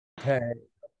Okay.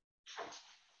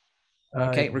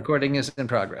 Okay, recording is in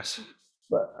progress.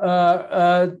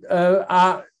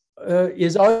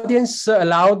 Is audience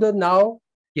allowed now?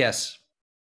 Yes.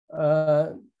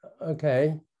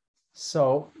 Okay.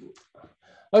 So,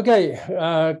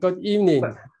 okay. Good evening.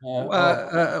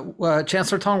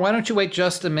 Chancellor Tong, why don't you wait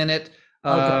just a minute?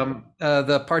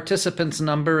 The participants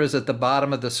number is at the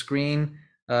bottom of the screen.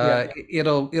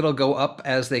 It'll go up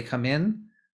as they come in.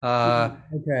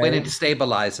 When it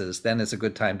stabilizes, then it's a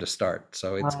good time to start.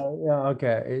 So it's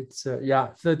okay. It's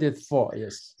 34.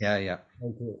 Yes. Yeah.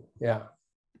 Thank you. Yeah.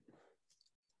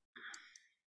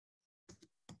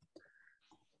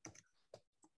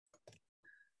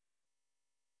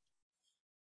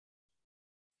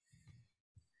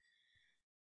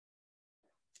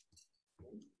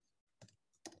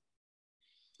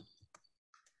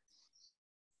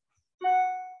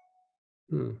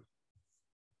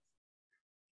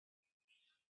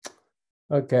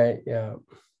 Okay, yeah.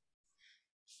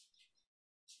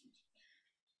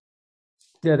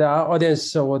 The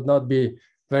audience would not be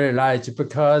very large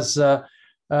because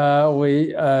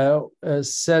we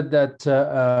said that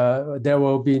there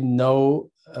will be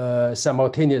no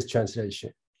simultaneous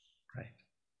translation.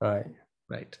 Right.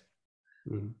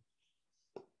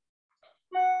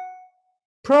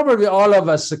 Probably all of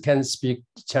us can speak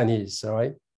Chinese,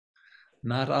 right?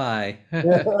 Not I.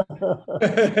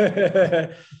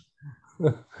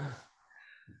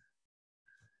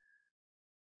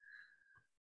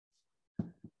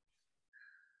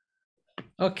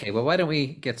 Okay, well, why don't we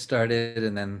get started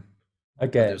and then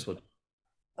others will.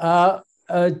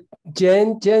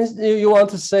 Jen, you want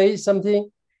to say something?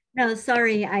 No,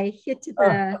 sorry, I hit the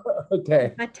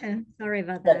button. Sorry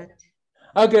about that.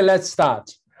 Okay, let's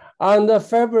start. On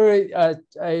February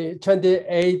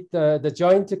 28th, the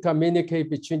joint communiqué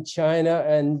between China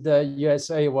and the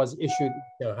USA was issued in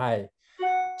Shanghai,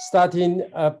 starting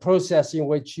a process in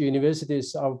which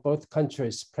universities of both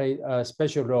countries play a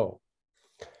special role.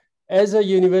 As a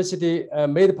university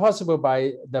made possible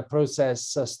by the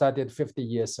process started 50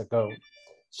 years ago,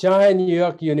 Shanghai New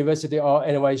York University, or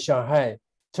NY Shanghai,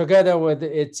 together with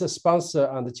its sponsor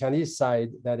on the Chinese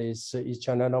side, that is East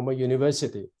China Normal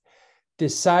University,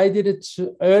 decided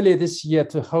early this year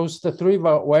to host 3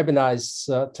 webinars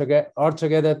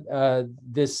altogether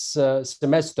this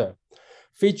semester,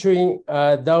 featuring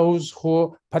those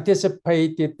who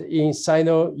participated in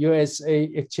Sino-USA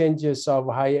exchanges of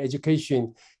higher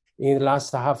education in the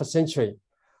last half a century,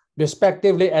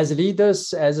 respectively as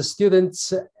leaders, as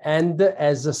students, and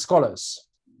as scholars.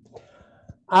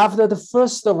 After the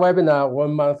first webinar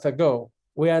 1 month ago,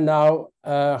 we are now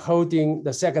holding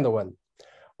the second one.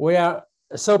 We are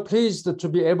so pleased to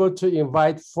be able to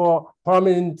invite 4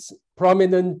 prominent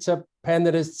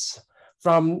panelists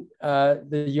from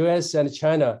the US and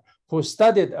China who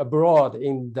studied abroad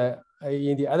in the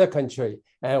other country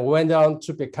and went on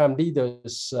to become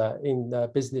leaders in the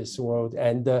business world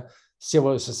and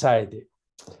civil society.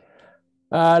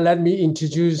 Let me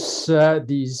introduce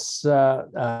these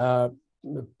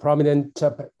prominent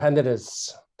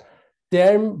panelists.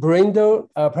 Dan Brindle,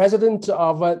 president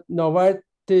of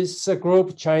Novartis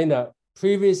Group China,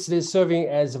 previously serving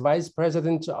as vice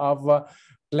president of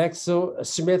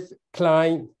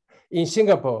GlaxoSmithKline in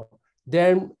Singapore.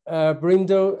 Dan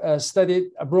Brindle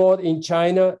studied abroad in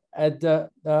China at the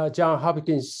Johns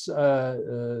Hopkins,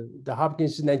 the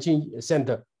Hopkins Nanjing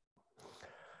Center.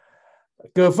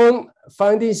 Feng,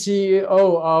 founding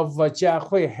CEO of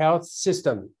Jiahui Health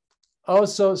System,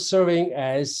 also serving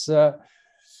as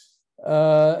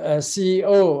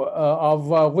CEO of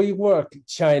WeWork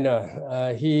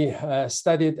China. He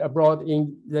studied abroad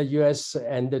in the US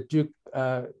and the Duke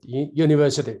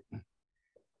University.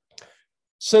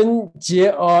 Sun Jie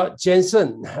or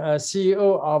Jensen,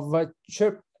 CEO of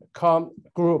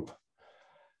trip.comgroup,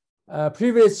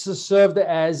 previously served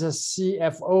as a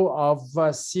CFO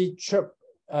of C-Trip,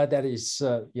 that is,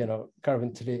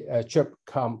 currently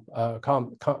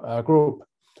trip.com group.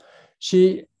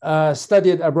 She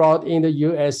studied abroad in the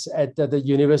US at the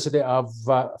University of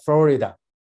Florida.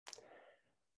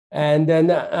 And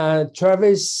then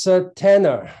Travis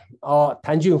Tanner, or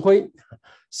Tan Junhui,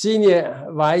 Senior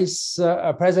Vice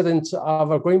President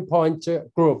of Greenpoint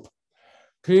Group,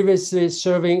 previously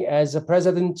serving as the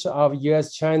President of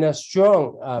US-China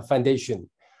Strong Foundation.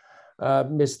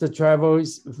 Mr.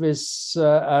 Travis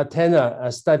Tanner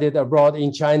studied abroad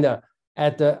in China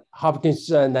at the Hopkins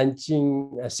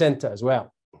Nanjing Center as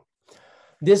well.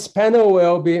 This panel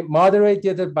will be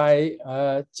moderated by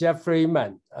Jeffrey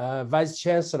Mann, Vice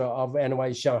Chancellor of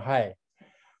NY Shanghai,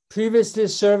 previously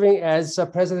serving as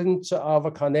president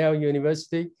of Cornell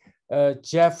University,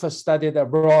 Jeff studied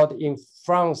abroad in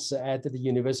France at the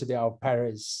University of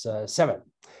Paris 7.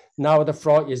 Now the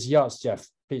floor is yours, Jeff,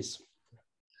 please.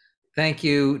 Thank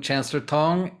you, Chancellor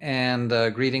Tong, and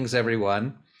greetings,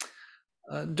 everyone.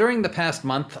 During the past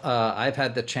month, I've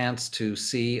had the chance to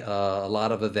see a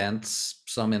lot of events,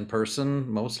 some in person,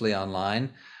 mostly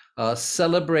online,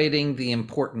 celebrating the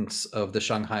importance of the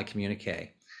Shanghai Communiqué.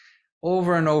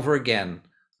 Over and over again,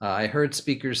 I heard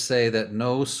speakers say that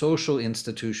no social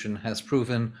institution has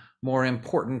proven more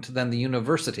important than the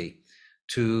university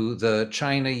to the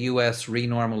China-US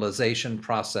renormalization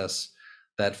process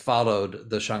that followed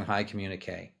the Shanghai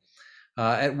Communiqué.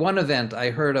 At one event,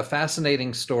 I heard a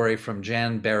fascinating story from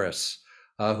Jan Barris,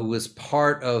 who was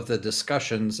part of the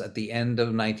discussions at the end of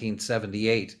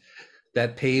 1978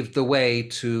 that paved the way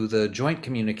to the joint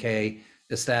communiqué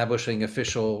establishing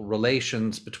official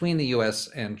relations between the US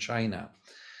and China.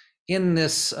 In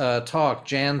this talk,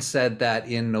 Jan said that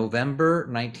in November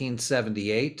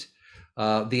 1978,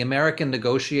 the American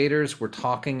negotiators were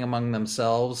talking among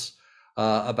themselves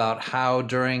about how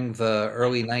during the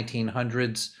early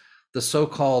 1900s, the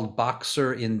so-called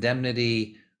Boxer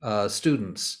indemnity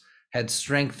students had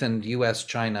strengthened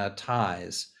US-China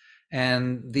ties.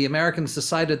 And the Americans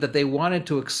decided that they wanted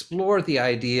to explore the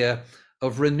idea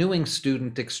of renewing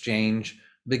student exchange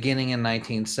beginning in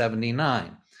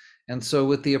 1979. And so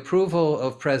with the approval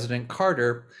of President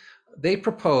Carter, they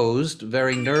proposed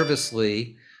very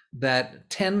nervously that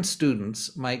 10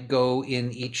 students might go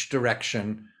in each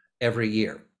direction every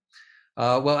year.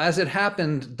 Well, as it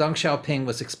happened, Deng Xiaoping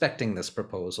was expecting this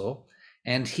proposal,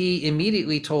 and he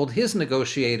immediately told his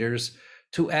negotiators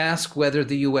to ask whether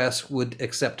the US would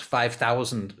accept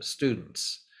 5,000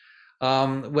 students.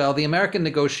 Well, the American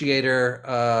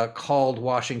negotiator called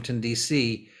Washington,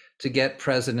 D.C. to get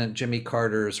President Jimmy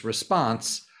Carter's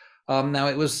response. Now,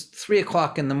 it was 3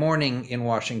 o'clock in the morning in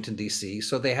Washington, D.C.,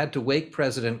 so they had to wake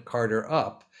President Carter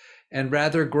up, and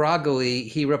rather groggily,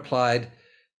 he replied,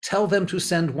 "Tell them to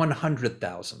send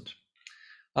 100,000.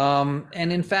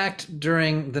 And in fact,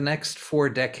 during the next 4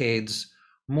 decades,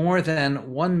 more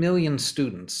than 1 million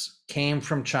students came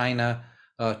from China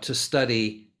to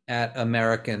study at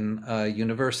American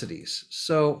universities.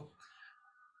 So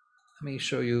let me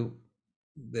show you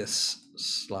this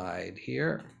slide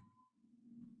here.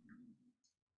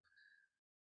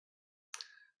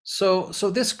 So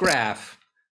this graph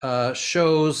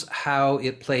shows how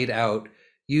it played out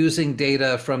using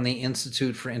data from the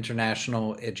Institute for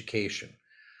International Education.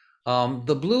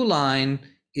 The blue line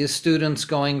is students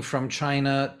going from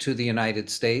China to the United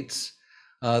States.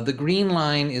 The green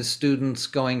line is students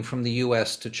going from the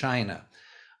US to China.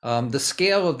 The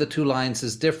scale of the two lines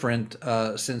is different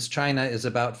since China is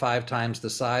about 5 times the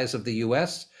size of the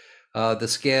US. The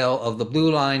scale of the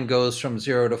blue line goes from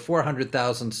 0 to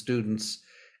 400,000 students,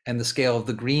 and the scale of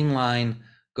the green line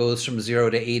goes from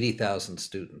 0 to 80,000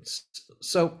 students.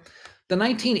 So the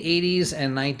 1980s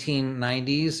and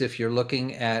 1990s, if you're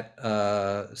looking at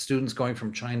students going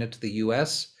from China to the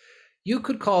US, you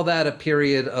could call that a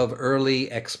period of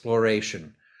early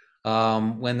exploration,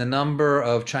 when the number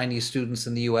of Chinese students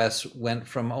in the US went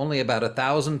from only about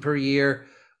 1,000 per year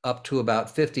up to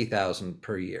about 50,000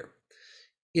 per year.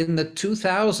 In the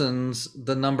 2000s,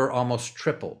 the number almost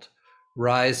tripled,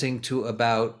 rising to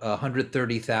about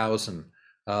 130,000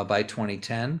 by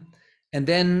 2010. And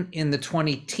then in the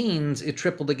 20-teens, it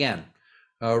tripled again,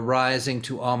 rising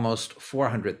to almost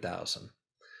 400,000.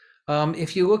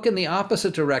 If you look in the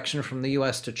opposite direction from the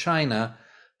US to China,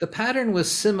 the pattern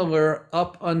was similar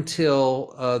up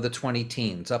until the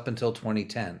 20-teens, up until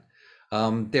 2010.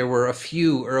 There were a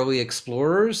few early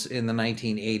explorers in the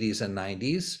 1980s and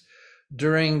 90s.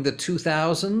 During the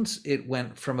 2000s, it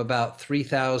went from about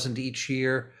 3,000 each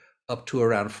year up to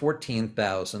around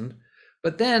 14,000.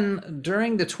 But then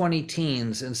during the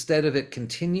 20-teens, instead of it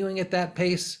continuing at that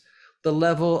pace, the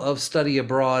level of study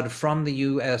abroad from the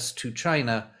US to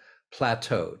China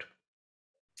plateaued.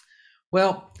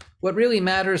 Well, what really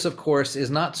matters, of course,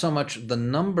 is not so much the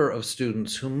number of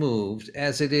students who moved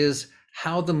as it is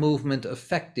how the movement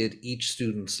affected each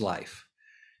student's life.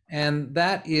 And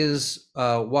that is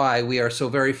why we are so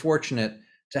very fortunate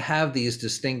to have these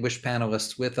distinguished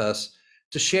panelists with us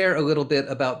to share a little bit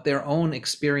about their own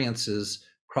experiences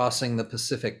crossing the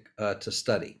Pacific to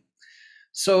study.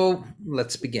 So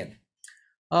let's begin.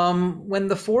 When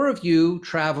the 4 of you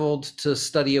traveled to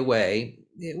study away,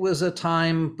 it was a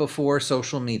time before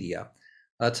social media,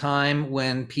 a time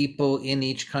when people in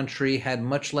each country had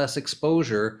much less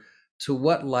exposure to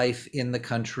what life in the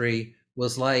country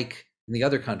was like, in the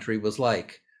other country was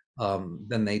like,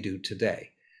 than they do today.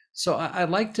 So I'd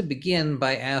like to begin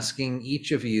by asking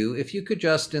each of you, if you could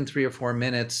just in 3 or 4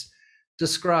 minutes,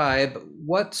 describe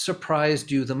what surprised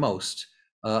you the most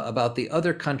about the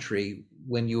other country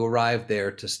when you arrived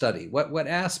there to study. What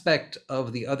aspect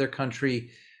of the other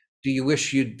country do you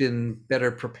wish you'd been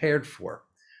better prepared for?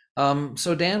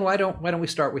 So Dan, why don't we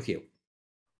start with you?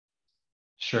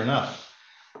 Sure enough.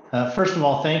 First of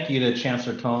all, thank you to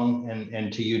Chancellor Tong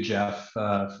and to you, Jeff,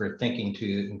 for thinking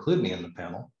to include me in the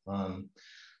panel.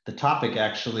 The topic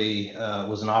actually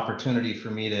was an opportunity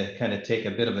for me to kind of take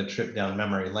a bit of a trip down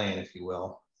memory lane, if you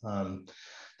will.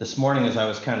 This morning, as I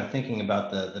was kind of thinking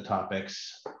about the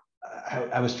topics,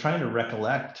 I was trying to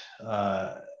recollect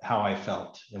how I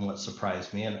felt and what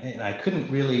surprised me. And I couldn't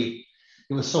really,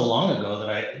 it was so long ago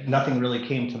that nothing really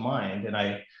came to mind. And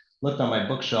I looked on my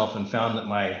bookshelf and found that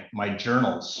my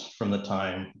journals from the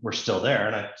time were still there.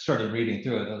 And I started reading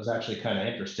through it. And it was actually kind of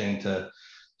interesting to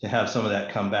have some of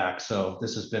that come back. So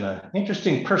this has been an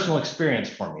interesting personal experience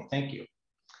for me. Thank you.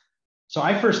 So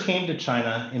I first came to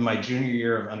China in my junior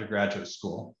year of undergraduate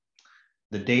school.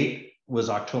 The date was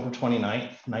October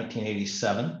 29th,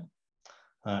 1987.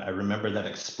 I remember that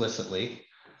explicitly.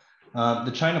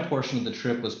 The China portion of the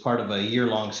trip was part of a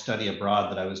year-long study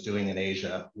abroad that I was doing in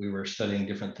Asia. We were studying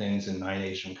different things in 9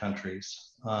 Asian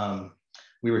countries.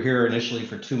 We were here initially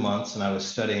for 2 months, and I was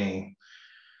studying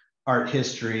art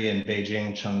history in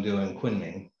Beijing, Chengdu, and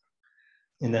Kunming.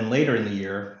 And then later in the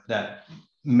year, that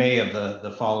May of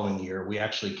the following year, we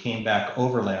actually came back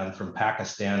overland from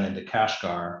Pakistan into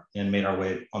Kashgar and made our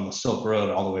way on the Silk Road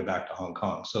all the way back to Hong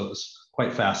Kong. So it was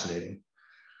quite fascinating.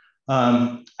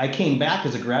 I came back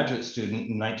as a graduate student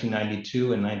in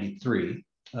 1992 and 93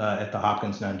 at the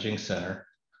Hopkins Nanjing Center.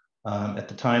 At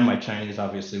the time, my Chinese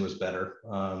obviously was better,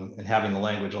 and having the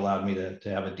language allowed me to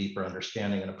have a deeper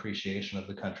understanding and appreciation of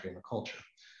the country and the culture.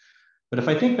 But if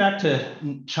I think back to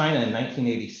China in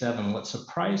 1987, what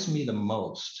surprised me the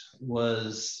most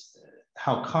was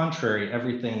how contrary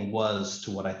everything was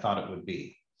to what I thought it would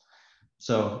be.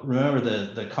 So remember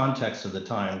the context of the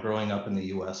time, growing up in the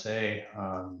USA,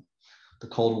 the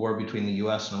Cold War between the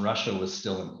US and Russia was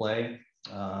still in play.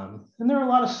 And there are a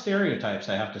lot of stereotypes,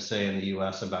 I have to say, in the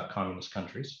US about communist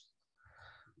countries.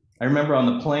 I remember on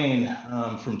the plane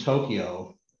from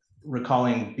Tokyo,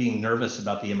 recalling being nervous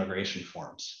about the immigration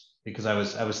forms, because I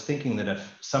was thinking that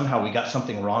if somehow we got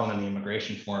something wrong on the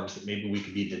immigration forms, that maybe we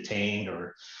could be detained,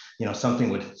 or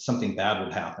something bad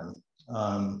would happen.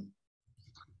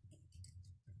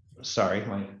 Sorry,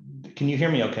 can you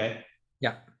hear me okay?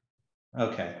 Yeah.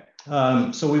 Okay.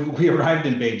 So we arrived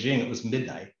in Beijing. It was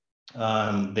midnight.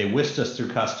 They whisked us through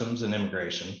customs and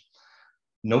immigration.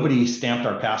 Nobody stamped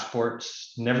our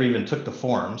passports, never even took the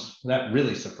forms. That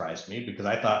really surprised me, because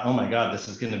I thought, oh my God, this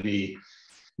is going to be,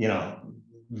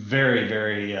 very,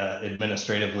 very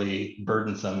administratively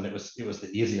burdensome. And it was the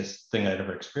easiest thing I'd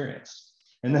ever experienced.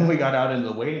 And then we got out into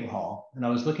the waiting hall, and I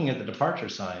was looking at the departure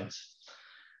signs.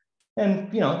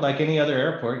 And, like any other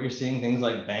airport, you're seeing things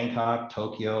like Bangkok,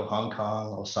 Tokyo, Hong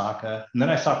Kong, Osaka. And then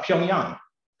I saw Pyongyang.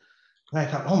 And I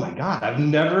thought, oh my God, I've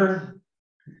never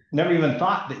even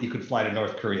thought that you could fly to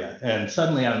North Korea. And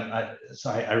suddenly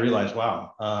I realized,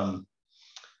 wow,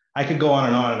 I could go on,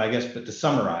 and I guess, but to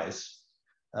summarize,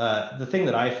 the thing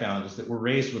that I found is that we're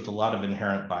raised with a lot of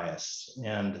inherent bias.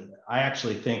 And I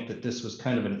actually think that this was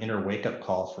kind of an inner wake-up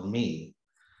call for me,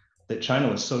 that China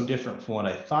was so different from what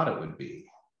I thought it would be.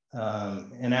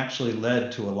 And actually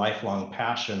led to a lifelong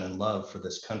passion and love for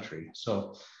this country.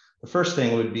 So the first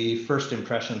thing would be, first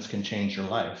impressions can change your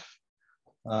life.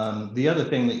 The other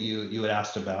thing that you had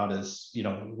asked about is,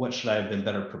 what should I have been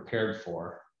better prepared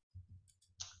for?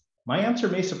 My answer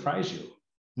may surprise you.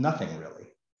 Nothing really.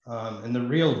 And the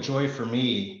real joy for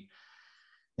me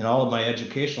in all of my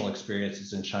educational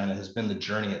experiences in China has been the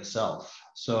journey itself.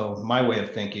 So my way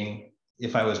of thinking,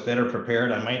 if I was better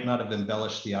prepared, I might not have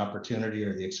embellished the opportunity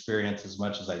or the experience as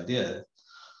much as I did.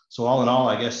 So all in all,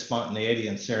 I guess spontaneity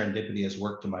and serendipity has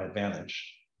worked to my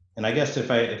advantage. And I guess if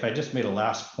I just made a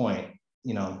last point,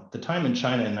 the time in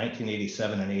China in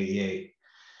 1987 and 88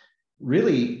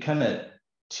 really kind of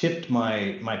tipped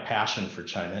my passion for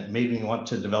China. It made me want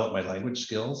to develop my language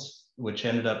skills, which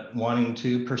ended up wanting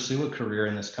to pursue a career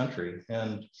in this country.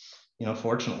 And,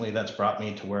 fortunately, that's brought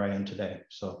me to where I am today.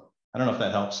 So I don't know if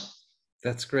that helps.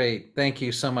 That's great. Thank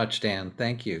you so much, Dan.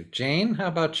 Thank you. Jane, how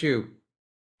about you?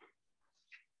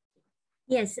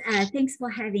 Yes, thanks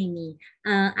for having me.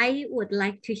 I would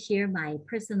like to share my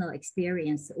personal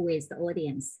experience with the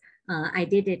audience. I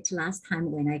did it last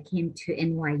time when I came to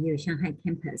NYU Shanghai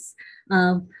campus.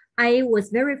 I was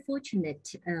very fortunate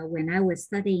when I was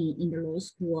studying in the law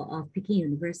school of Peking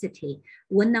University.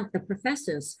 One of the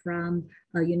professors from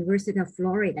University of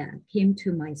Florida came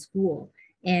to my school.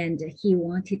 And he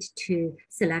wanted to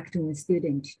select one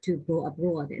student to go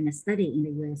abroad and study in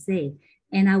the USA.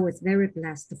 And I was very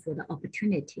blessed for the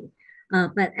opportunity.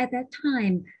 But at that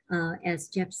time, as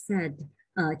Jeff said,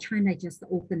 China just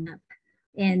opened up.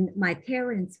 And my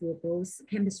parents were both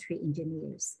chemistry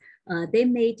engineers. They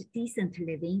made decent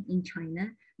living in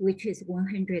China, which is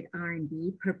 100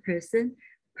 RMB per person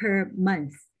per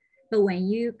month. But when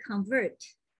you convert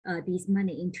these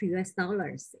money into US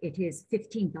dollars, it is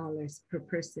 $15 per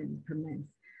person per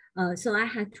month. So I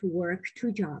had to work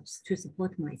 2 jobs to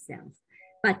support myself.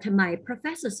 But my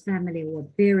professor's family were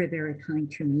very, very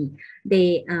kind to me.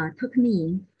 They took me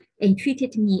in and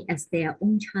treated me as their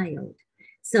own child.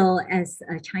 So as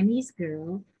a Chinese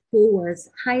girl who was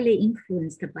highly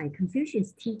influenced by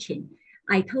Confucius teaching,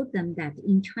 I told them that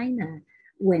in China,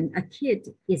 when a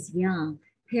kid is young,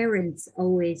 parents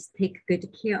always take good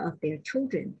care of their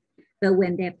children. But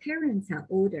when their parents are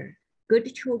older,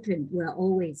 good children will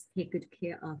always take good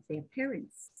care of their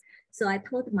parents. So I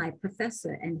told my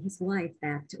professor and his wife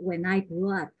that when I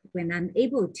grow up, when I'm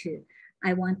able to,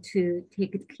 I want to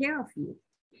take good care of you.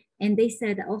 And they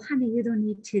said, oh, honey, you don't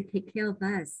need to take care of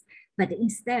us. But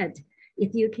instead,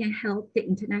 if you can help the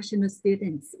international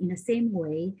students in the same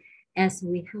way as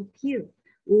we help you,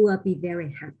 we will be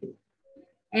very happy.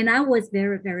 And I was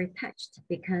very, very touched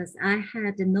because I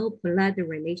had no blood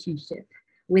relationship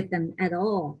with them at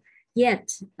all.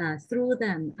 Yet through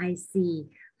them, I see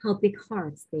how big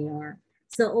hearts they are.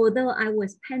 So although I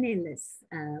was penniless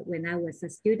when I was a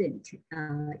student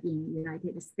in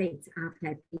United States after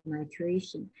I did my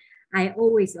tuition, I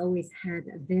always had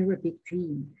a very big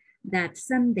dream that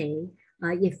someday,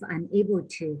 if I'm able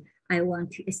to, I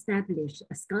want to establish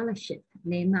a scholarship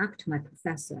named after my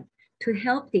professor to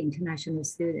help the international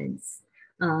students.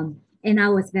 And I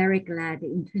was very glad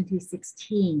in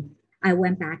 2016, I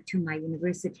went back to my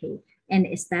university and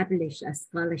established a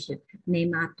scholarship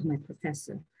named after my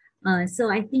professor.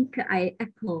 So I think I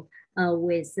echo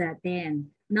with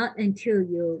Dan, not until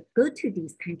you go to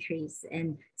these countries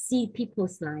and see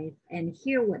people's life and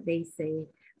hear what they say,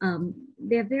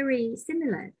 they're very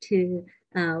similar to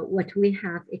what we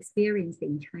have experienced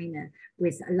in China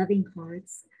with loving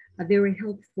hearts, very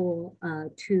helpful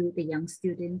to the young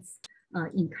students,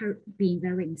 being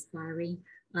very inspiring.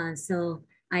 So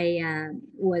I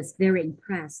was very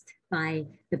impressed by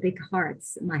the big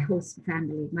hearts my host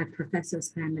family, my professor's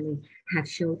family have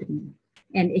showed me,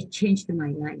 and it changed my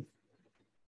life.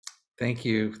 Thank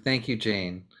you. Thank you,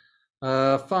 Jane.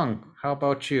 Feng, how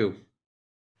about you?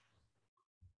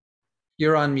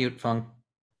 You're on mute, Feng.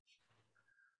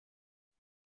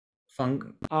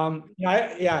 Feng.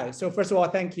 Yeah. So first of all,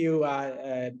 thank you,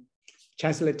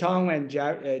 Chancellor Tong and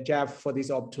Jeff for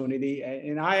this opportunity.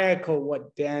 And I echo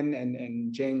what Dan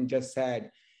and Jane just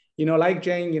said. You know, like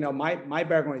Jane, you know, my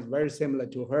background is very similar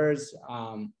to hers.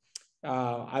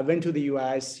 I went to the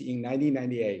US in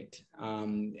 1998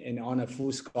 and on a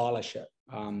full scholarship.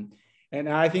 And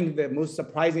I think the most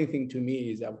surprising thing to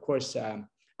me is, of course,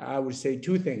 I would say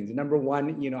 2 things. Number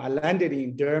one, you know, I landed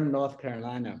in Durham, North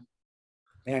Carolina.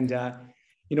 And,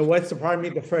 you know, what surprised me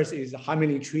the first is how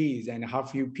many trees and how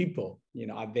few people, you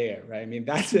know, are there, right? I mean,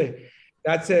 that's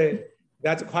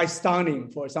quite stunning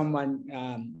for someone,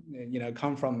 you know,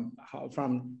 come from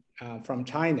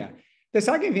China. The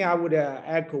second thing I would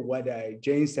echo what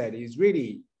Jane said is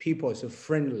really people's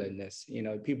friendliness. You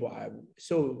know, people are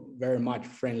so very much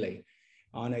friendly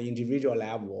on an individual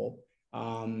level.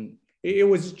 It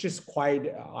was just quite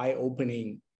an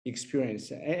eye-opening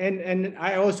experience. And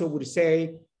I also would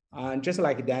say, just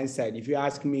like Dan said, if you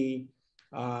ask me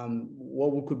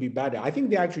what could be better, I think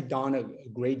they actually done a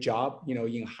great job, you know,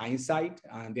 in hindsight.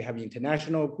 They have an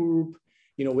international group.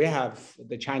 You know, we have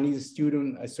the Chinese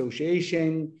Student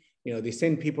Association. You know, they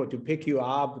send people to pick you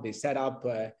up. They set up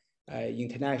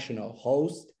international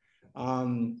host.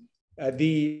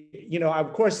 You know,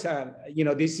 of course, you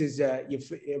know, this is a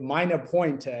minor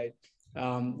point,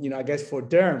 you know, I guess for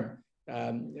Durham,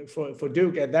 for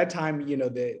Duke at that time, you know,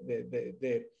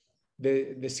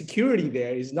 the security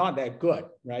there is not that good,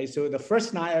 right? So the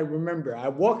first night I remember, I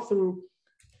walked through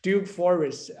Duke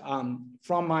Forest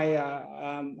from my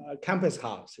campus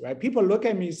house, right? People look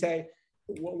at me and say,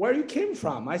 where you came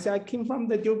from? I said, I came from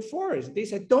the Duke Forest. They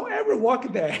said, don't ever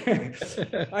walk there.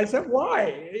 I said,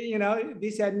 why? You know,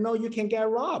 they said, no, you can get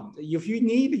robbed. If you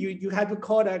need, you have to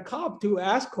call a cop to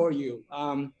escort you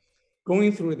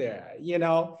going through there. You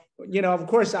know, of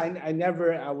course,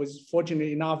 I was fortunate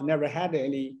enough, never had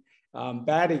any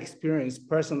bad experience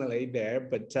personally there,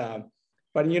 but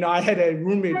you know, I had a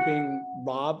roommate being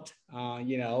robbed,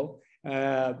 you know,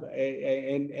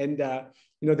 you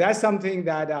know, that's something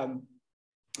that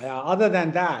other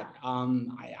than that,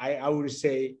 I would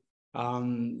say,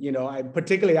 you know,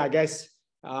 particularly, I guess,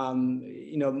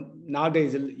 you know,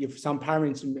 nowadays, if some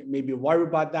parents may be worried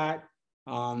about that,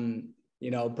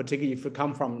 you know, particularly if you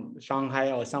come from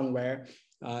Shanghai or somewhere,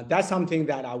 that's something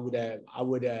that I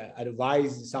would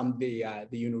advise some of the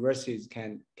universities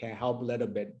can help a little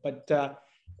bit.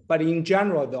 But in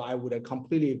general, though, I would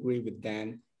completely agree with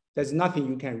Dan. There's nothing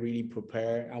you can really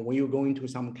prepare. And when you go into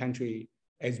some country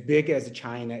as big as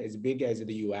China, as big as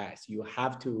the US, you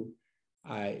have to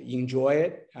enjoy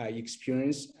it,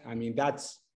 experience. I mean,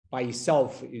 that's by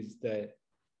itself is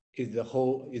the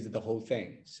whole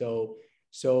thing. So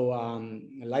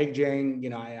like Jane, you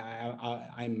know,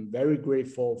 I'm very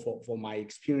grateful for my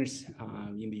experience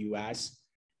in the US.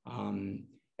 And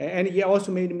it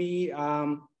also made me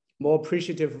more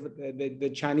appreciative of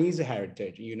the Chinese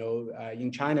heritage. You know,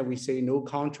 in China, we say no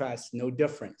contrast, no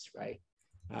difference, right?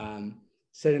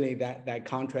 Certainly that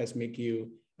contrast make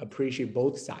you appreciate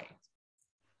both sides.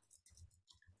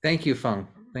 Thank you, Feng.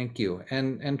 Thank you.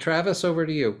 And Travis, over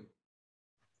to you.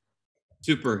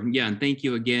 Super. Yeah, and thank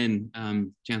you again,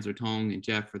 Chancellor Tong and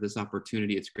Jeff, for this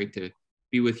opportunity. It's great to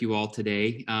be with you all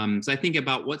today. So I think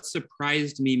about what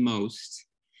surprised me most.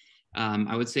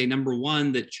 I would say, number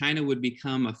one, that China would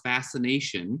become a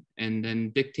fascination and then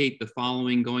dictate the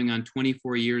following going on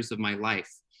 24 years of my life.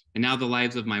 And now the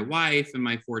lives of my wife and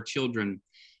my 4 children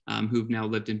who've now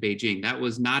lived in Beijing. That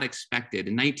was not expected.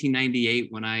 In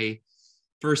 1998, when I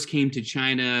first came to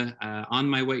China, on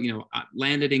my way, you know,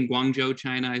 landed in Guangzhou,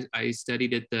 China. I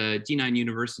studied at the Jinan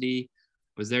University,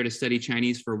 was there to study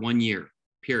Chinese for 1 year,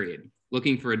 period.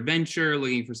 Looking for adventure,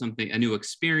 looking for something, a new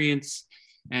experience.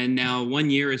 And now 1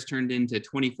 year has turned into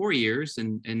 24 years.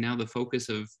 And now the focus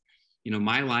of, you know,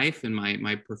 my life and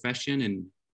my profession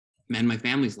and my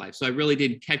family's life. So I really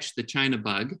did catch the China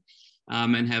bug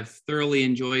and have thoroughly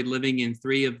enjoyed living in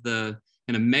 3 of the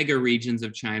kind of mega regions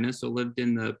of China. So lived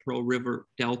in the Pearl River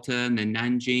Delta and then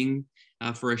Nanjing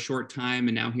for a short time,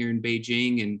 and now here in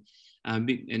Beijing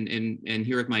and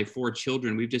here with my 4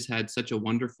 children. We've just had such a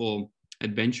wonderful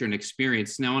adventure and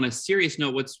experience. Now, on a serious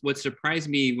note, what surprised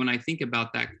me when I think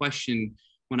about that question,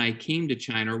 when I came to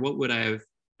China, or what would I have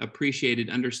appreciated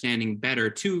understanding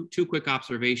better? Two quick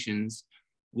observations.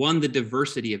 One, the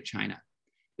diversity of China.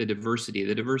 The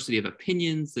diversity of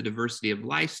opinions, the diversity of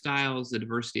lifestyles, the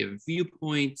diversity of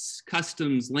viewpoints,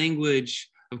 customs,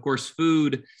 language, of course,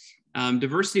 food.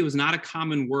 Diversity was not a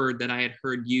common word that I had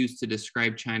heard used to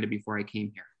describe China before I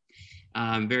came here.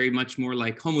 Very much more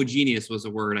like homogeneous was a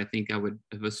word I think I would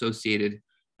have associated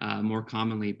more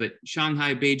commonly. But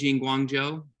Shanghai, Beijing,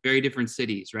 Guangzhou, very different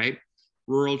cities, right?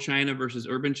 Rural China versus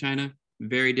urban China,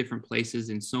 very different places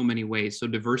in so many ways. So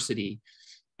diversity.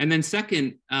 And then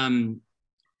second,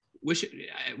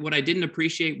 what I didn't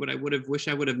appreciate, what I wish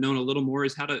I would have known a little more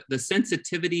is the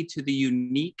sensitivity to the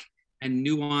unique and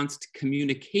nuanced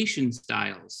communication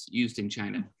styles used in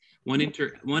China. One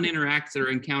interacts or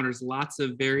encounters lots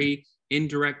of very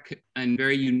indirect and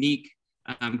very unique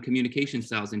communication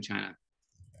styles in China.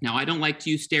 Now, I don't like to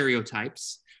use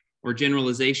stereotypes or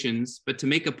generalizations, but to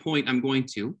make a point, I'm going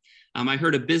to. I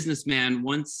heard a businessman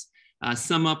once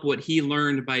sum up what he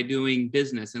learned by doing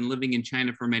business and living in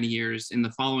China for many years in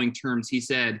the following terms. He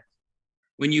said,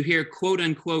 when you hear quote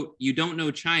unquote, you don't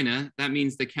know China, that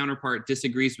means the counterpart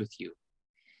disagrees with you.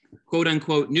 Quote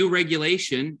unquote, new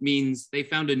regulation means they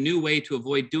found a new way to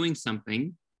avoid doing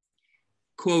something.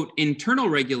 Quote, internal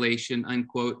regulation,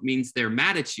 unquote, means they're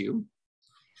mad at you.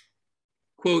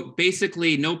 Quote,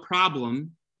 basically no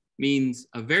problem means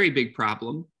a very big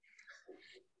problem.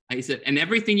 I said, and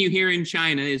everything you hear in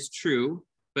China is true,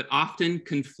 but often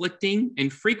conflicting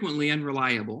and frequently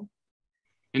unreliable.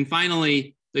 And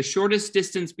finally, the shortest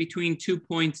distance between 2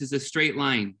 points is a straight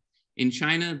line. In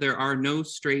China, there are no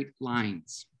straight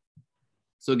lines.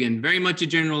 So again, very much a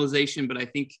generalization, but I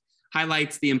think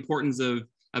highlights the importance of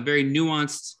a very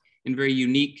nuanced and very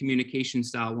unique communication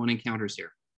style one encounters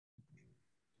here.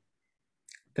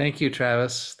 Thank you,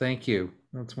 Travis. Thank you.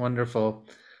 That's wonderful.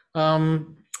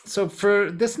 So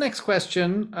for this next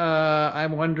question,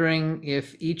 I'm wondering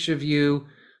if each of you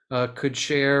could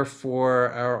share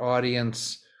for our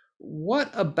audience,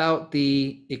 what about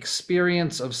the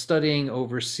experience of studying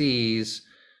overseas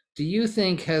do you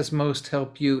think has most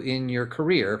helped you in your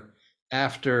career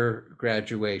after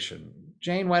graduation?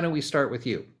 Jane, why don't we start with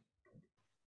you?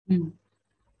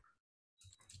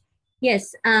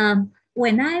 Yes,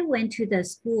 when I went to the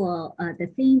school, the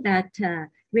thing that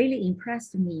really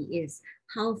impressed me is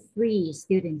how free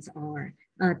students are.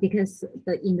 Because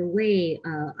in the way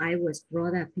I was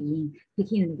brought up in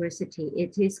Peking University,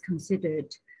 it is considered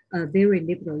a very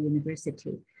liberal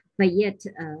university. But yet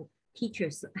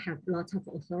teachers have lots of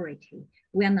authority.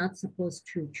 We are not supposed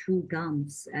to chew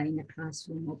gums in the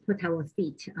classroom or put our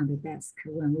feet on the desk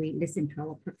when we listen to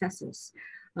our professors.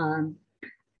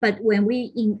 But when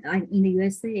we in the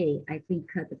USA, I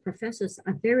think the professors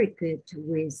are very good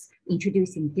with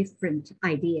introducing different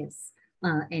ideas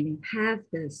and have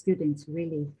the students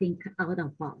really think out of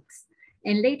the box.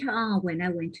 And later on, when I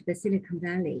went to the Silicon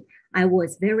Valley, I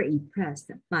was very impressed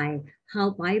by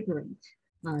how vibrant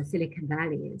Silicon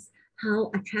Valley is, how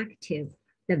attractive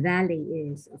the valley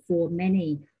is for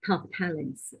many top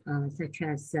talents, such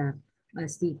as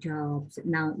Steve Jobs,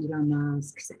 now Elon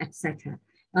Musk, etc.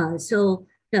 So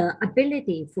the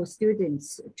ability for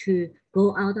students to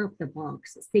go out of the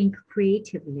box, think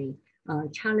creatively,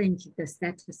 challenge the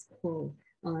status quo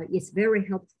is very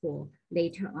helpful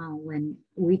later on when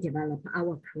we develop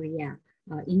our career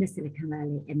in the Silicon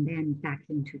Valley and then back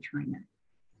into China.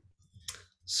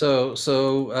 So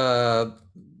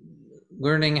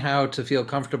learning how to feel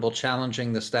comfortable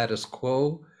challenging the status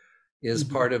quo is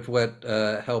part of what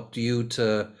helped you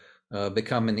to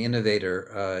become an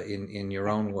innovator in your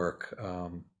own work.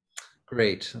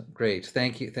 Great.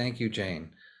 Thank you, Jane.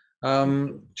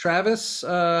 Travis,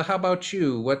 how about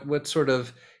you? What sort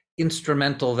of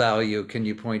instrumental value can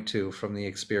you point to from the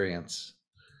experience?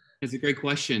 That's a great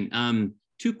question.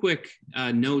 Two quick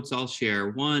notes I'll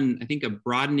share. One, I think a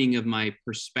broadening of my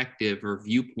perspective or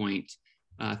viewpoint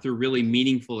through really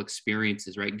meaningful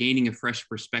experiences, right? Gaining a fresh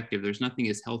perspective. There's nothing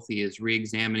as healthy as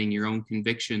re-examining your own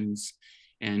convictions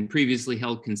and previously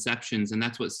held conceptions, and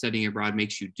that's what studying abroad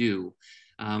makes you do.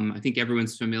 I think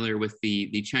everyone's familiar with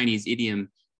the Chinese idiom,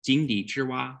 井底之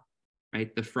蛙,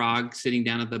 right? The frog sitting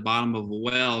down at the bottom of a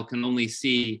well can only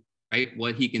see, right,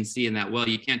 what he can see in that well.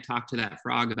 You can't talk to that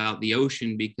frog about the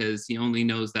ocean because he only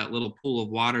knows that little pool of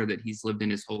water that he's lived in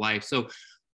his whole life. So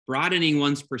broadening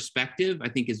one's perspective, I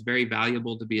think, is very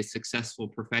valuable to be a successful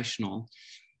professional.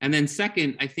 And then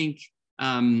second, I think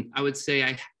I would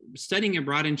say studying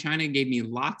abroad in China gave me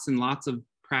lots and lots of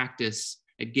practice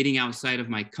at getting outside of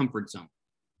my comfort zone,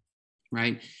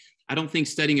 right? I don't think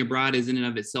studying abroad is in and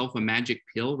of itself a magic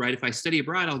pill, right? If I study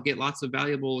abroad, I'll get lots of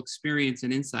valuable experience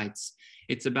and insights.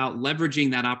 It's about leveraging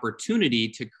that opportunity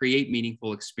to create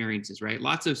meaningful experiences, right?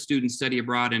 Lots of students study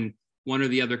abroad in one or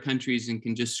the other countries and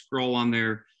can just scroll on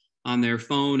their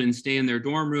phone and stay in their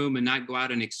dorm room and not go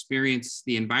out and experience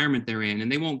the environment they're in. And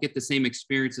they won't get the same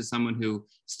experience as someone who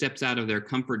steps out of their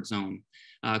comfort zone.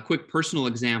 Quick personal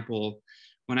example,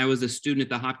 when I was a student at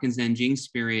the Hopkins Nanjing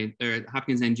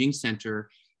Center,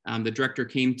 the director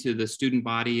came to the student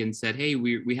body and said, hey,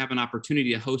 we have an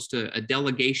opportunity to host a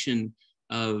delegation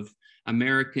of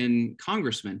American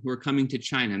congressmen who are coming to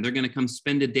China, and they're going to come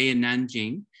spend a day in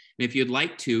Nanjing. And if you'd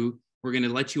like to, we're going to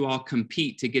let you all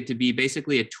compete to get to be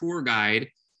basically a tour guide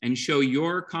and show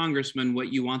your congressman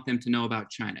what you want them to know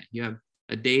about China. You have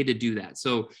a day to do that.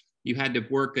 So you had to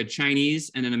work a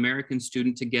Chinese and an American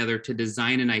student together to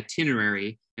design an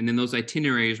itinerary, and then those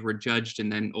itineraries were judged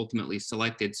and then ultimately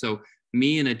selected. So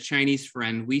me and a Chinese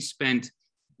friend, we spent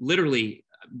literally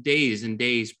days and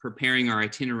days preparing our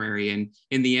itinerary. And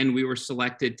in the end, we were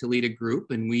selected to lead a group,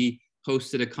 and we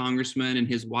hosted a congressman and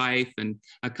his wife and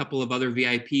a couple of other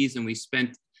VIPs. And we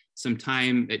spent some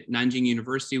time at Nanjing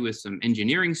University with some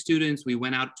engineering students. We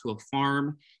went out to a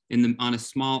farm on a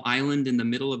small island in the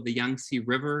middle of the Yangtze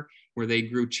River where they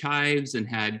grew chives and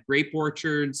had grape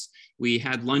orchards. We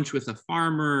had lunch with a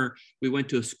farmer. We went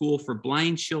to a school for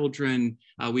blind children.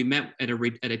 We met at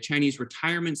a Chinese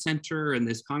retirement center, and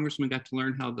this congressman got to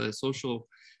learn how the social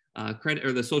credit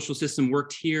or the social system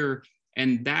worked here.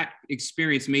 And that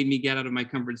experience made me get out of my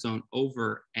comfort zone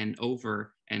over and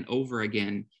over and over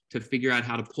again to figure out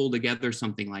how to pull together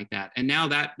something like that. And now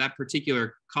that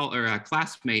particular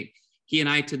classmate, he and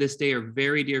I to this day are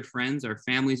very dear friends. Our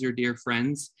families are dear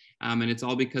friends. And it's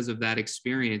all because of that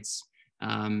experience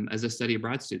as a study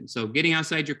abroad student. So getting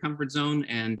outside your comfort zone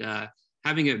and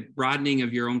having a broadening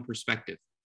of your own perspective.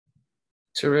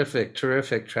 Terrific,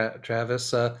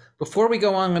 Travis. Before we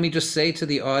go on, let me just say to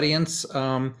the audience,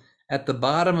 at the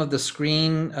bottom of the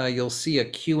screen, you'll see a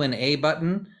Q&A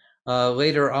button.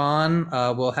 Later on,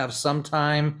 we'll have some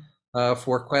time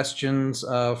for questions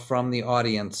from the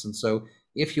audience. And so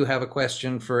if you have a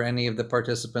question for any of the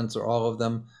participants or all of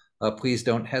them, please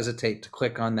don't hesitate to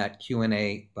click on that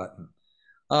Q&A button.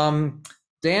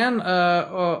 Dan,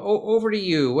 over to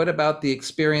you. What about the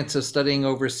experience of studying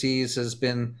overseas has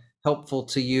been helpful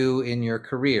to you in your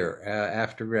career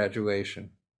after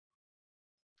graduation?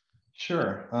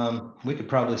 Sure. We could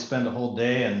probably spend a whole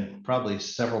day and probably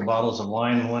several bottles of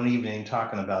wine in one evening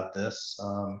talking about this.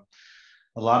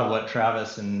 A lot of what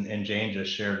Travis and Jane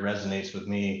just shared resonates with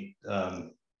me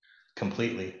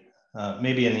completely.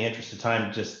 maybe in the interest of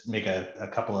time, just make a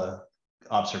couple of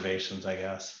observations, I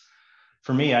guess.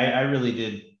 For me, I really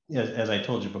did, as I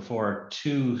told you before,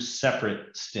 2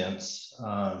 separate stints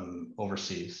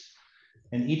overseas.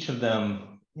 And each of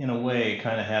them, in a way,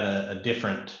 kind of had a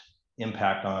different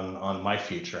impact on my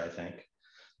future, I think.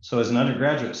 So as an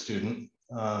undergraduate student,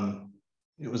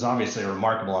 it was obviously a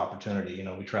remarkable opportunity. You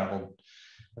know, we traveled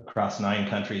across 9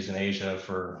 countries in Asia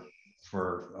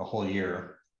for a whole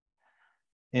year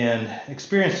and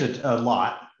experienced it a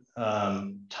lot,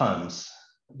 tons.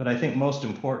 But I think most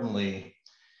importantly,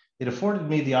 it afforded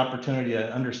me the opportunity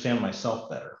to understand myself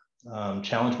better,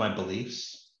 challenge my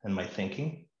beliefs and my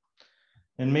thinking,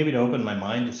 and maybe to open my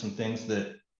mind to some things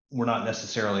that were not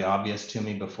necessarily obvious to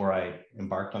me before I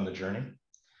embarked on the journey.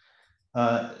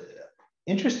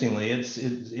 Interestingly,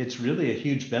 it's really a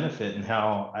huge benefit in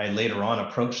how I later on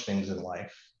approach things in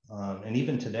life, and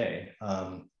even today,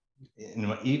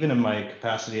 even in my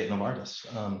capacity at Novartis.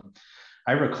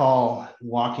 I recall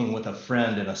walking with a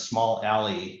friend in a small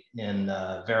alley in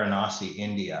Varanasi,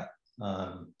 India.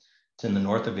 It's in the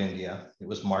north of India. It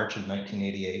was March of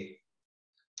 1988.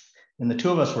 And the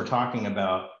 2 of us were talking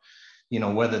about, you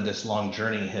know, whether this long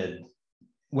journey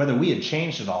whether we had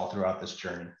changed at all throughout this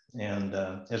journey. And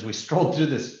as we strolled through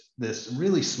this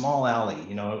really small alley,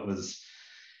 you know, it was,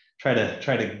 try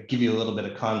to give you a little bit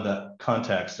of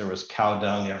context. There was cow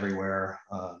dung everywhere.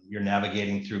 You're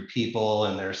navigating through people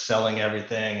and they're selling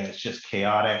everything and it's just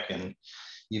chaotic. And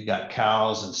you've got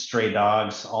cows and stray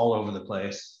dogs all over the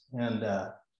place. And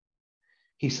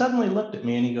he suddenly looked at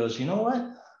me and he goes, you know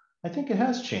what? I think it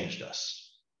has changed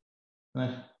us. And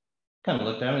I kind of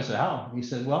looked at him and said, how? He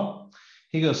said, well,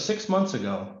 he goes, 6 months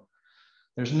ago,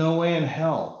 there's no way in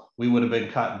hell we would have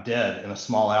been caught dead in a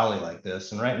small alley like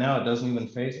this. And right now it doesn't even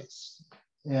faze us.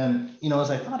 And, you know, as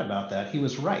I thought about that, he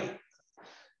was right.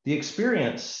 The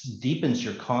experience deepens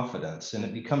your confidence and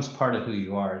it becomes part of who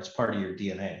you are. It's part of your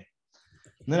DNA.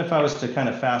 And then if I was to kind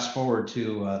of fast forward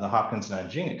to the Hopkins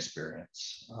Nanjing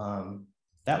experience,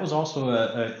 that was also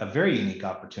a very unique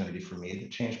opportunity for me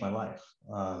that changed my life.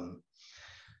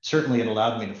 Certainly it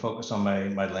allowed me to focus on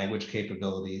my language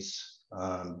capabilities,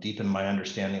 deepen my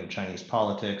understanding of Chinese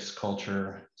politics,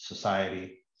 culture,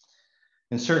 society,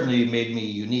 and certainly made me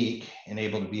unique and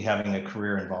able to be having a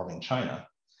career involving China.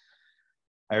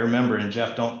 I remember, and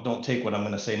Jeff, don't take what I'm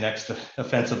going to say next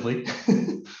offensively,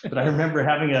 but I remember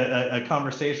having a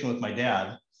conversation with my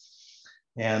dad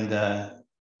and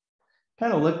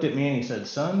kind of looked at me and he said,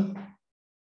 son,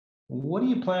 what do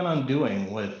you plan on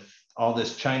doing with all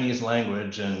this Chinese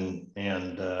language and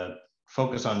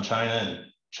focus on China and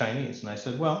Chinese? And I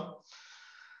said, well,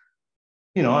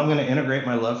 you know, I'm going to integrate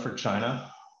my love for China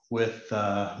with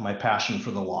my passion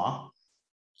for the law.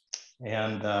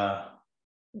 And,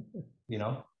 you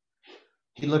know,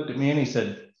 he looked at me and he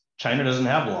said, China doesn't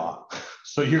have law.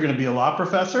 So you're going to be a law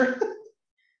professor?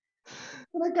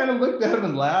 And I kind of looked at him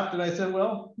and laughed. And I said,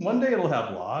 well, one day it'll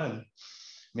have law and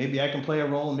maybe I can play a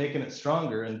role in making it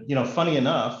stronger. And, you know, funny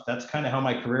enough, that's kind of how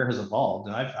my career has evolved.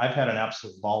 And I've had an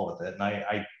absolute ball with it. And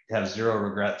I have zero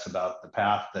regrets about the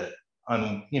path that,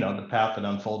 the path that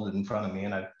unfolded in front of me.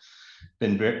 And I've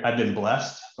been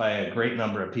blessed by a great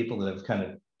number of people that have kind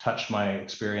of touched my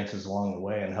experiences along the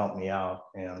way and helped me out.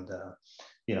 And,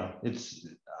 you know,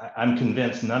 I'm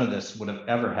convinced none of this would have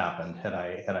ever happened had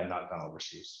I not gone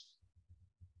overseas.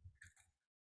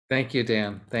 Thank you,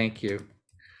 Dan. Thank you.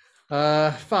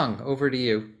 Feng, over to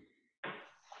you.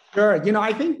 Sure. You know,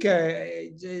 I think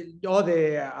all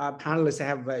the panelists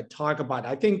have talked about,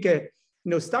 I think,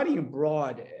 studying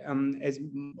abroad, as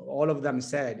all of them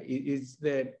said, is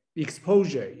the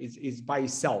exposure is by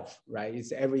itself, right?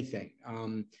 It's everything.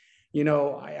 You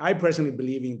know, I personally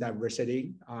believe in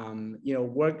diversity. You know,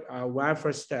 when I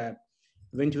first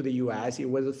went to the US, it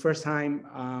was the first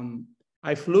time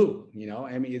I flew, you know,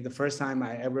 I mean, the first time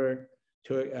I ever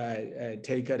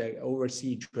take an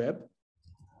overseas trip.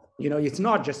 You know, it's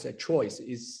not just a choice,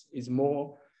 it's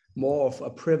more of a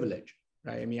privilege,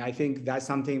 right? I mean, I think that's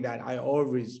something that I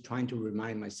always trying to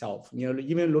remind myself. You know,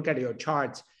 even look at your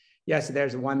charts. Yes,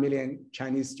 there's 1 million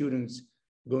Chinese students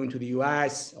going to the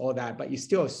US, all that, but it's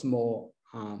still a small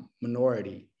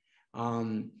minority.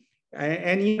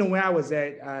 And you know, when I was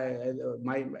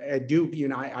at Duke, you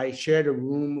know, I shared a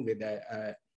room with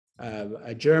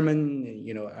a German,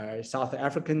 you know, a South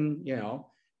African, you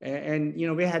know, and you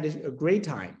know, we had a great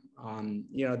time.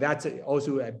 You know, that's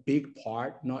also a big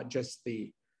part, not just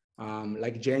the,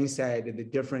 like Jane said, the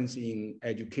difference in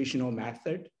educational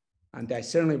method, and that's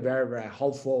certainly very, very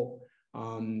helpful.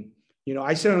 You know,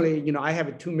 I certainly, you know, I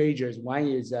have 2 majors. One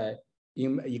is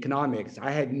in economics.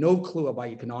 I had no clue about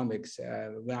economics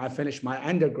when I finished my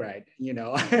undergrad, you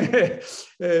know.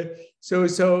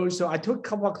 So I took a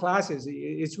couple of classes.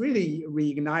 It's really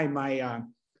reignited my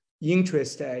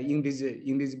interest in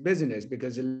this business,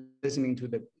 because listening to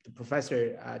the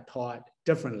professor taught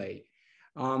differently.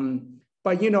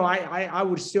 But, you know, I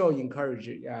would still encourage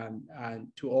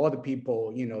to all the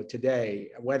people, you know,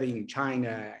 today, whether in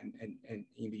China and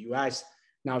in the US,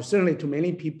 now certainly to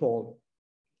many people,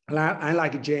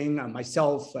 unlike Jane and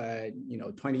myself, you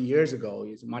know, 20 years ago,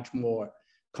 is much more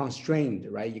constrained,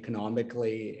 right,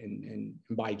 economically and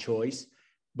by choice.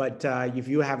 But if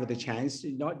you have the chance,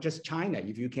 not just China,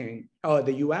 if you can, or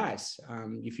the US,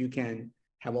 if you can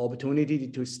have opportunity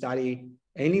to study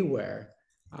anywhere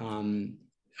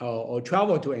or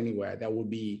travel to anywhere, that would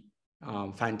be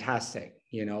fantastic,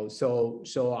 you know. So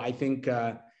I think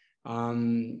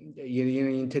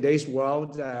in today's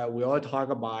world, we all talk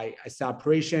about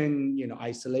separation, you know,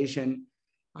 isolation.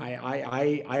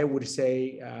 I would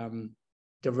say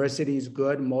diversity is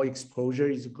good, more exposure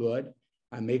is good,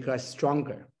 and make us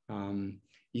stronger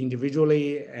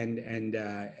individually and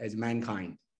as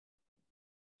mankind.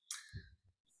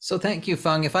 So thank you,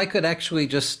 Feng. If I could actually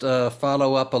just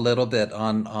follow up a little bit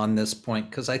on this point,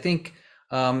 because I think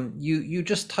you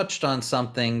just touched on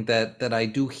something that I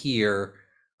do hear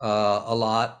a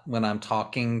lot when I'm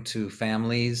talking to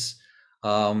families.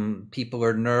 People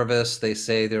are nervous. They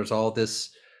say there's all this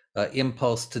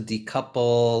impulse to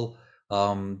decouple.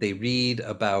 They read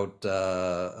about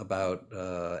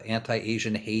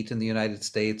anti-Asian hate in the United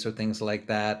States or things like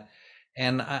that.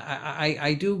 And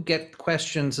I do get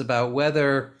questions about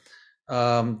whether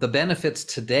the benefits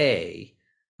today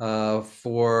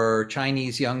for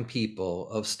Chinese young people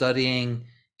of studying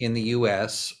in the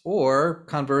US, or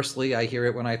conversely, I hear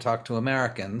it when I talk to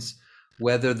Americans,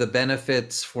 whether the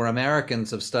benefits for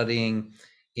Americans of studying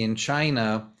in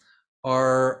China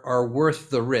are worth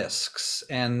the risks.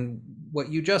 And what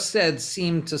you just said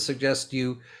seemed to suggest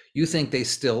you think they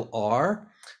still are.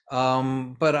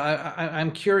 But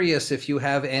I'm curious if you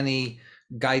have any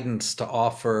guidance to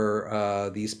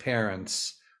offer these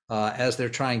parents as they're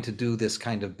trying to do this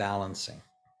kind of balancing.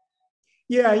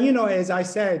 Yeah, you know, as I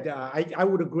said, I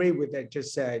would agree with that.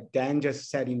 Just Dan just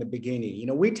said in the beginning. You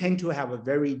know, we tend to have a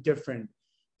very different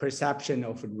perception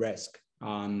of risk,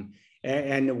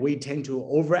 and we tend to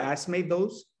overestimate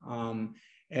those.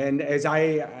 And as I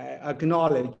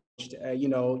acknowledged, you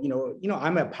know,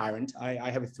 I'm a parent. I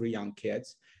have 3 young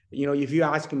kids. You know, if you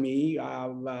ask me,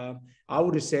 I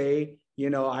would say, you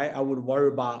know, I wouldn't worry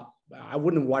about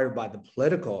the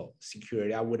political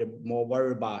security. I would more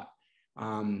worry about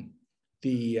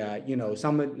you know,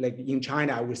 some, like in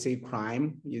China, I would say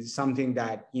crime is something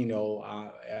that, you know,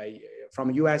 from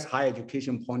a US higher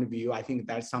education point of view, I think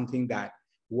that's something that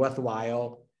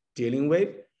worthwhile dealing with.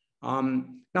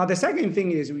 Now, the second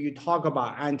thing is when you talk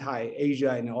about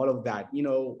anti-Asia and all of that, you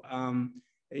know,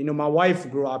 my wife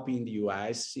grew up in the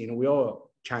US, you know, we're all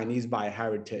Chinese by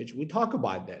heritage. We talk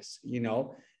about this, you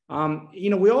know,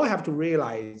 we all have to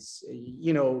realize,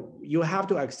 you know, you have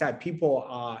to accept people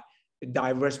are a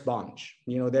diverse bunch.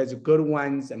 You know, there's good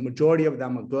ones, a majority of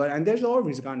them are good, and there's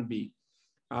always going to be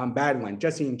bad ones,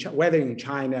 just whether in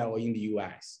China or in the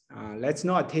US. Let's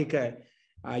not take a,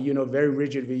 you know, very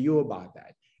rigid view about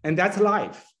that. And that's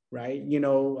life, right? You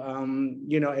know,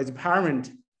 as a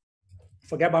parent,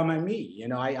 forget about me. You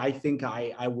know, I think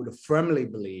I would firmly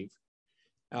believe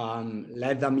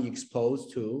let them be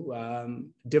exposed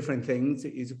to different things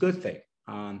is a good thing,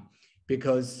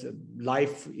 because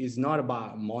life is not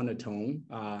about monotone.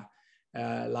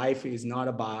 Life is not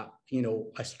about, you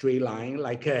know, a straight line,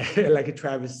 like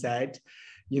Travis said,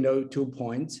 you know, 2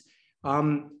 points.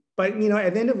 But, you know,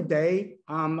 at the end of the day,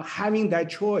 having that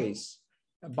choice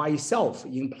by itself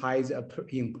implies a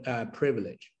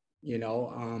privilege, you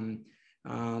know.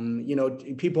 You know,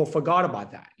 people forgot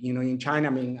about that. You know, in China,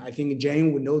 I mean, I think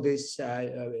Jane would know this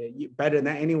better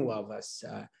than any one of us.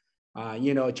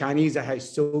 You know, Chinese have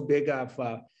so big of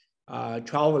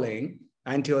traveling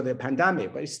until the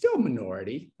pandemic, but it's still a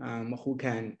minority who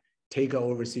can take an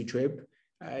overseas trip.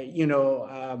 You know,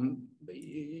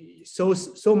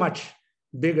 so much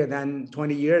bigger than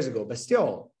 20 years ago, but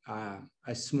still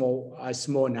a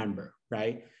small number,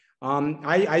 right?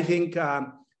 I think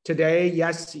today,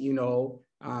 yes, you know,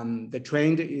 the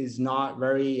trend is not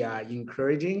very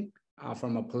encouraging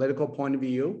from a political point of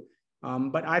view,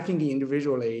 but I think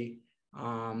individually,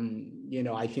 you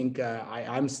know, I think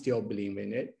I'm still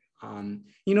believing in it.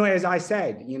 You know, as I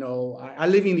said, you know, I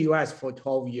live in the US for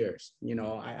 12 years. You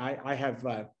know, I have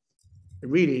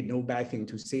really no bad thing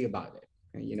to say about it.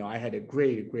 And, you know, I had a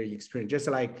great experience, just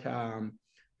like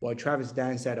what Travis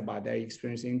Dan said about their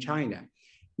experience in China.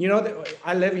 You know,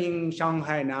 I live in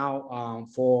Shanghai now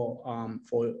for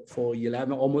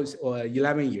 11, almost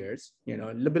 11 years, you know,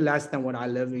 a little bit less than what I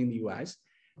live in the US.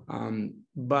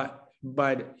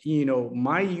 But you know,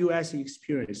 my US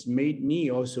experience made me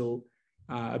also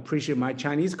appreciate my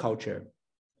Chinese culture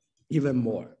even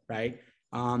more, right?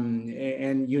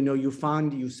 And you know, you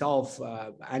found yourself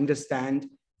understand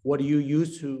what you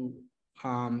used to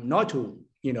not to,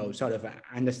 you know, sort of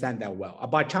understand that well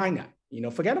about China. You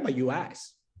know, forget about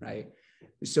US, right?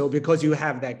 So because you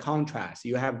have that contrast,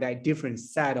 you have that different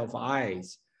set of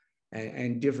eyes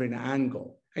and different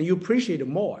angle, and you appreciate it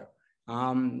more.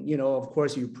 You know, of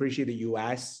course, you appreciate the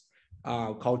US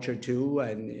culture too,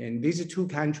 and these are two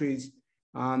countries,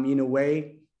 in a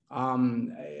way.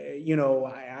 You know,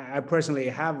 I personally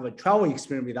have a travel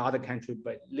experience with other countries,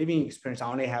 but living experience,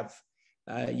 I only have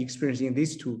experience in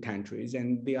these two countries,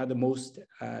 and they are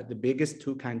the biggest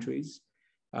two countries.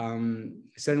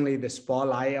 Certainly the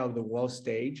spotlight of the world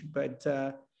stage, but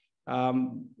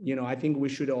you know, I think we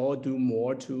should all do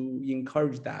more to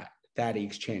encourage that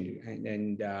exchange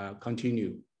and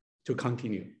continue.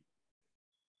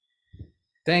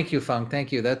 Thank you, Feng.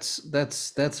 Thank you.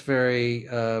 That's very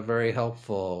very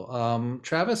helpful.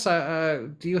 Travis,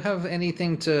 do you have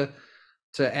anything to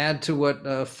add to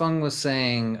what Feng was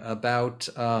saying about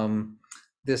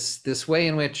this way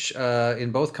in which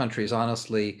in both countries,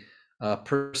 honestly,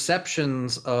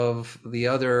 perceptions of the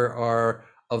other are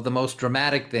of the most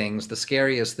dramatic things, the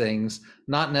scariest things,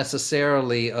 not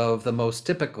necessarily of the most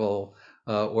typical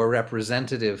or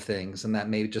representative things, and that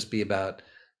may just be about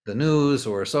the news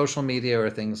or social media or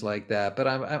things like that. But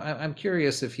I'm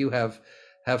curious if you have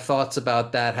thoughts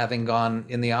about that, having gone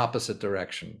in the opposite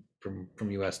direction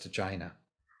from US to China.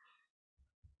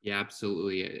 Yeah,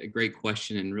 absolutely. A great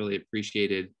question, and really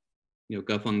appreciated, you know,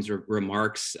 Gufeng's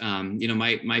remarks. You know,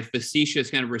 my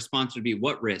facetious kind of response would be,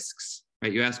 what risks,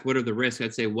 right? You ask, what are the risks?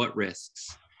 I'd say, what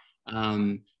risks?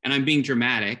 And I'm being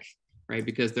dramatic, right?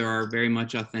 Because there are very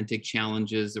much authentic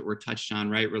challenges that were touched on,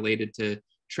 right? Related to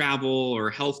travel or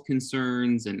health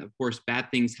concerns. And of course,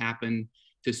 bad things happen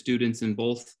to students in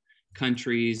both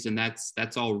countries. And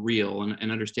that's all real,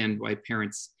 and understand why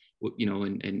parents, you know,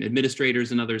 and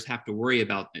administrators and others have to worry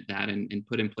about that and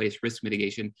put in place risk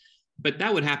mitigation. But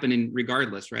that would happen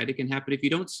regardless, right? It can happen if you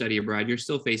don't study abroad, you're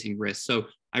still facing risks. So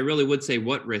I really would say,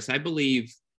 what risks? I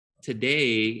believe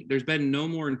today, there's been no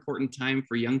more important time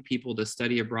for young people to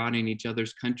study abroad in each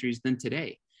other's countries than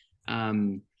today.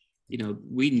 You know,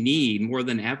 we need more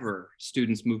than ever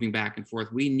students moving back and forth.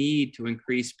 We need to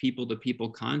increase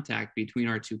people-to-people contact between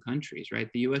our two countries, right?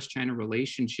 The US-China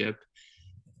relationship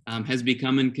has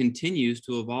become and continues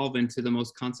to evolve into the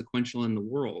most consequential in the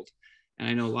world. And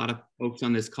I know a lot of folks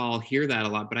on this call hear that a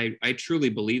lot, but I truly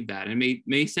believe that. And it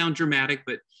may sound dramatic,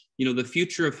 but you know, the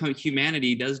future of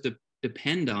humanity does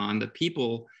depend on the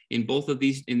people in both of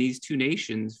these two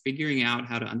nations figuring out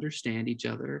how to understand each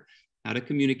other, how to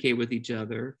communicate with each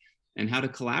other, and how to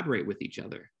collaborate with each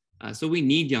other. So we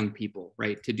need young people,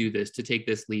 right, to do this, to take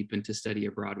this leap and to study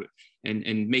abroad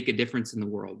and make a difference in the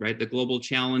world, right? The global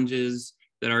challenges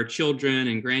that our children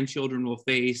and grandchildren will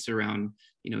face around,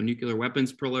 you know, nuclear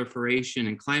weapons proliferation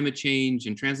and climate change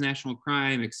and transnational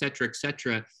crime, et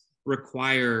cetera,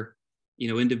 require, you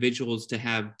know, individuals to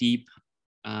have deep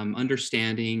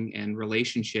understanding and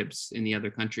relationships in the other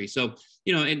country. So,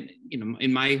 you know,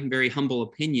 in my very humble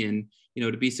opinion, you know,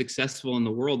 to be successful in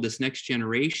the world, this next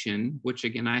generation, which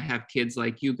again, I have kids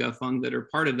like you, Gufeng, that are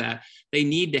part of that, they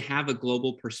need to have a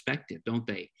global perspective, don't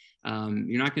they?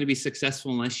 You're not going to be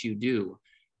successful unless you do.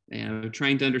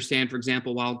 Trying to understand, for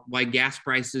example, why gas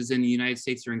prices in the United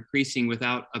States are increasing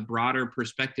without a broader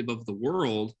perspective of the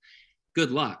world,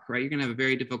 good luck, right? You're going to have a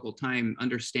very difficult time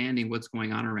understanding what's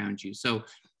going on around you. So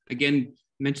again,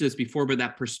 I mentioned this before, but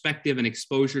that perspective and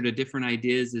exposure to different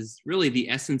ideas is really the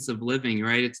essence of living,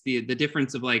 right? It's the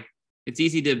difference of, like, it's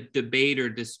easy to debate or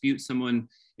dispute someone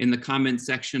in the comment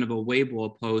section of a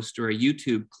Weibo post or a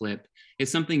YouTube clip.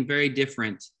 It's something very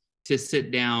different to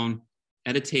sit down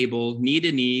at a table, knee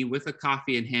to knee, with a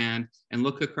coffee in hand, and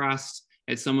look across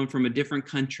at someone from a different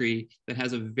country that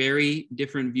has a very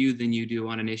different view than you do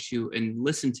on an issue, and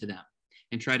listen to them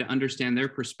and try to understand their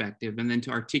perspective, and then to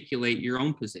articulate your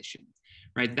own position,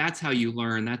 right? That's how you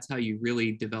learn. That's how you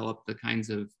really develop the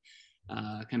kinds of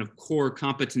kind of core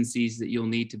competencies that you'll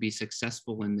need to be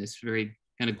successful in this very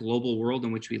kind of global world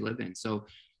in which we live in. So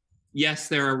yes,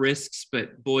 there are risks,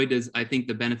 but boy, does I think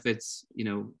the benefits, you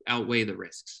know, outweigh the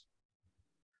risks.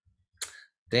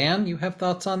 Dan, you have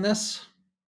thoughts on this?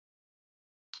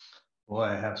 Boy,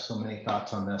 I have so many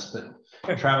thoughts on this,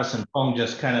 but Travis and Feng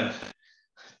just kind of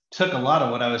took a lot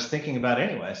of what I was thinking about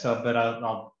anyway. So, but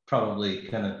I'll probably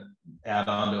kind of add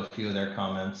on to a few of their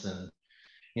comments. And,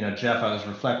 you know, Jeff, I was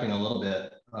reflecting a little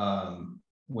bit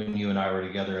when you and I were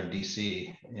together in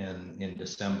DC in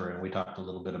December, and we talked a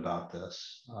little bit about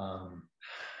this.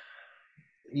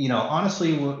 You know,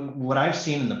 honestly, what I've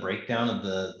seen in the breakdown of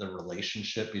the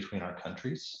relationship between our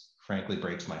countries, frankly,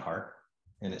 breaks my heart,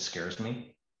 and it scares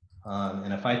me.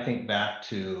 And if I think back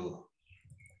to,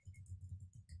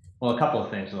 well, a couple of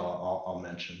things I'll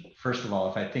mention. First of all,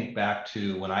 if I think back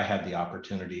to when I had the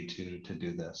opportunity to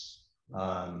do this,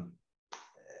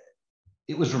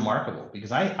 it was remarkable,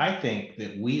 because I think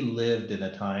that we lived in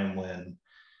a time when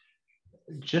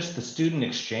just the student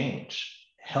exchange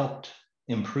helped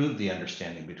improve the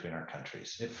understanding between our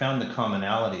countries. It found the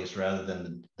commonalities rather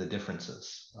than the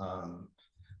differences.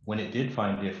 When it did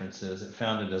find differences, it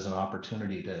found it as an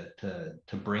opportunity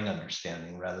to bring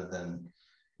understanding rather than,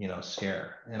 you know,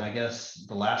 scare. And I guess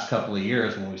the last couple of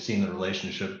years, when we've seen the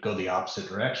relationship go the opposite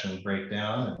direction, break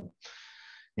down, and,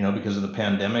 you know, because of the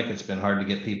pandemic, it's been hard to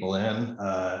get people in.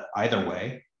 Either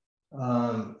way,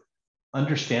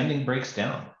 understanding breaks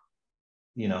down,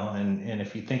 you know, and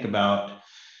if you think about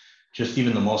just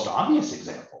even the most obvious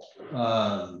example,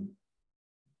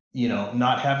 you know,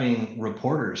 not having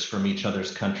reporters from each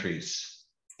other's countries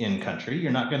in country,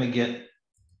 you're not going to get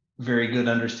very good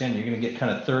understanding. You're going to get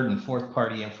kind of third and fourth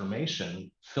party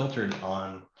information filtered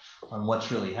on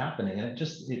what's really happening, and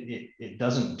it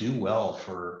doesn't do well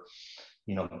for,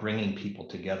 you know, bringing people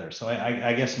together. So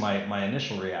I guess my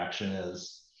initial reaction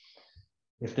is,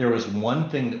 if there was one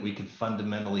thing that we could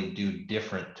fundamentally do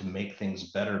different to make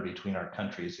things better between our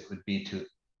countries, it would be to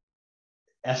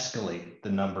escalate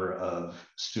the number of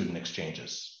student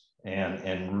exchanges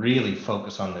and really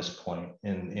focus on this point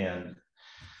and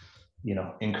you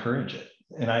know, encourage it.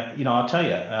 And I'll tell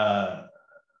you,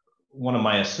 one of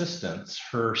my assistants,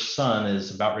 her son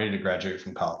is about ready to graduate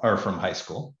from college or from high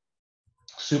school,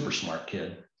 super smart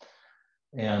kid.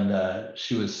 And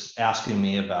she was asking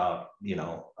me about, you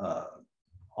know,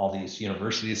 all these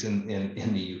universities in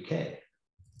the UK.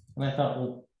 And I thought,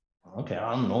 well, okay,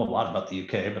 I don't know a lot about the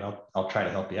UK, but I'll try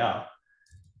to help you out.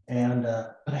 And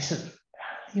but I said,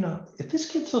 you know, if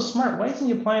this kid's so smart, why isn't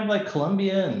he applying to like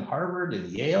Columbia and Harvard and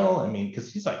Yale? I mean,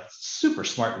 because he's like super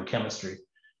smart in chemistry.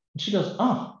 And she goes,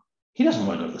 oh, he doesn't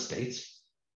want to go to the States.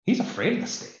 He's afraid of the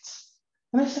States.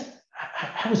 And I said,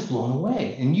 I was blown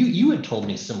away. And you had told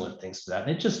me similar things to that.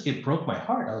 And it broke my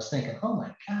heart. I was thinking, oh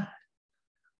my God,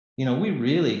 you know, we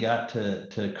really got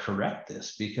to correct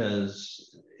this,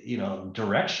 because, you know,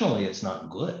 directionally it's not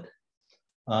good.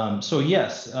 So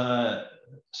yes,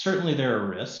 certainly there are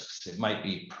risks. It might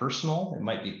be personal, it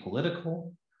might be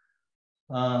political.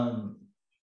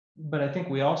 But I think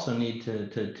we also need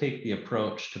to take the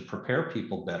approach to prepare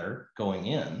people better going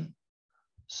in,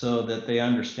 so that they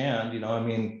understand, you know, I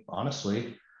mean,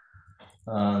 honestly,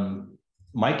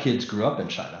 my kids grew up in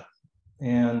China,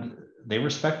 and they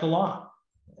respect the law,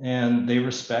 and they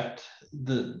respect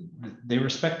the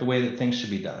way that things should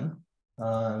be done.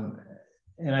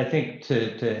 And I think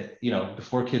to you know,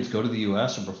 before kids go to the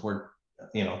US, or before,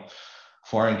 you know,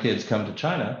 foreign kids come to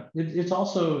China, it's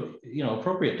also, you know,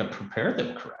 appropriate to prepare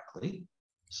them correctly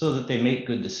so that they make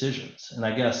good decisions. And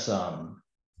I guess,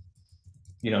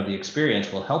 you know, the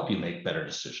experience will help you make better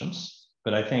decisions.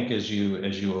 But I think as you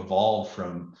evolve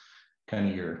from kind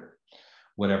of your,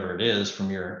 whatever it is,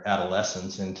 from your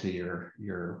adolescence into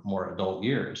your more adult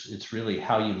years, it's really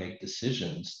how you make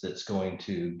decisions that's going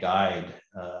to guide,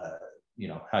 you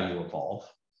know, how you evolve.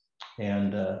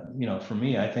 And, you know, for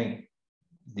me, I think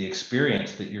the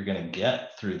experience that you're going to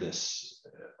get through this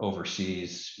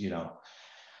overseas, you know,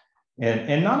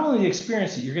 and not only the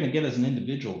experience that you're going to get as an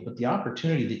individual, but the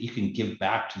opportunity that you can give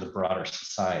back to the broader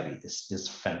society is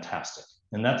fantastic.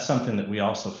 And that's something that we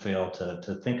also fail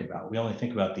to think about. We only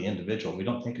think about the individual. We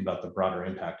don't think about the broader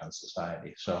impact on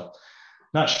society. So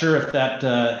not sure if that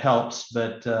helps,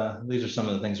 but these are some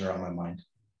of the things that are on my mind.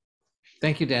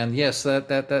 Thank you, Dan. Yes,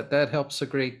 that helps a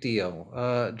great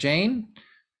deal. Jane,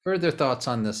 further thoughts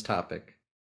on this topic?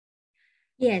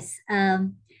 Yes,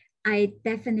 I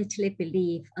definitely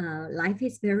believe life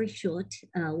is very short.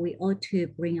 We ought to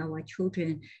bring our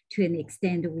children to an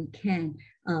extent we can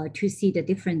to see the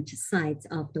different sides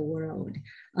of the world.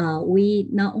 We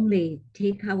not only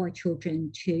take our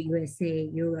children to USA,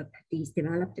 Europe, these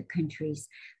developed countries,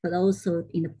 but also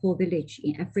in the poor village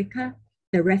in Africa,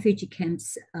 the refugee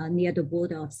camps near the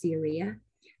border of Syria.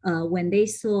 When they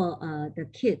saw the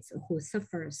kids who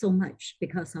suffer so much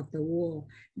because of the war,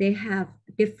 they have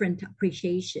different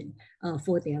appreciation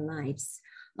for their lives.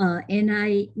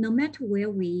 And no matter where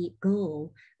we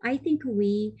go, I think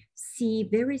we see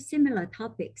very similar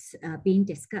topics being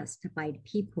discussed by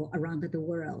people around the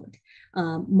world.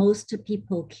 Most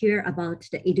people care about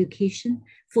the education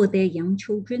for their young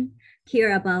children,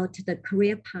 care about the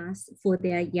career path for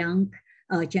their young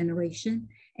generation,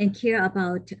 and care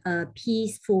about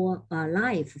peaceful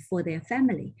life for their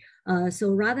family.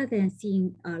 So rather than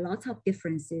seeing lots of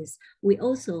differences, we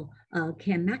also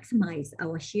can maximize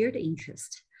our shared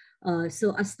interest.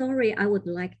 So a story I would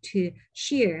like to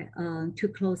share to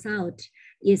close out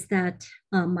is that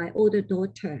my older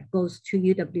daughter goes to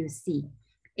UWC,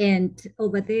 and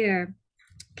over there,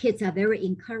 kids are very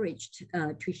encouraged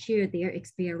to share their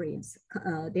experience,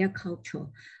 their culture,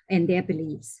 and their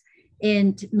beliefs.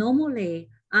 And normally,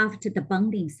 after the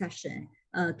bonding session,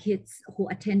 kids who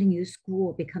attend a new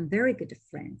school become very good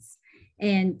friends.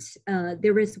 And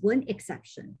there is one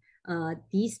exception.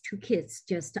 These two kids,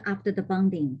 just after the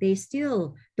bonding, they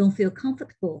still don't feel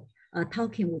comfortable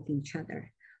talking with each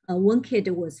other. One kid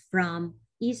was from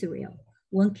Israel.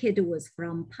 One kid was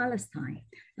from Palestine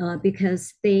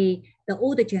because the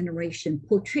older generation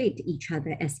portrayed each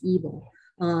other as evil.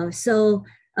 So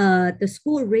the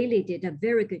school really did a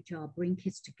very good job bringing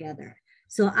kids together.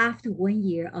 So after 1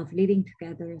 year of living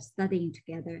together, studying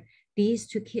together, these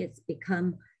two kids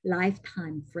become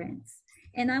lifetime friends.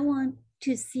 And I want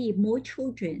to see more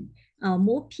children,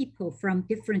 more people from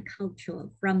different culture,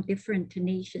 from different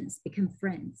nations become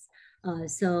friends.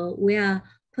 So we are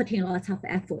putting lots of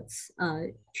efforts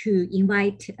to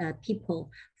invite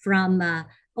people from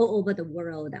all over the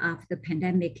world after the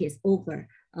pandemic is over.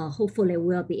 Hopefully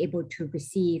we'll be able to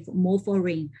receive more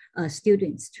foreign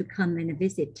students to come and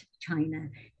visit China,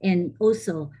 and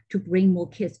also to bring more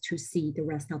kids to see the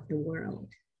rest of the world.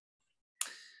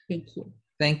 Thank you.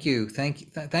 Thank you.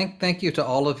 Thank you to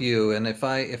all of you. And if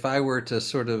I were to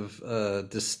sort of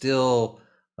distill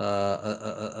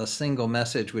a single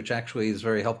message, which actually is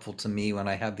very helpful to me when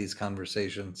I have these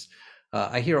conversations,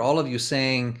 I hear all of you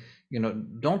saying,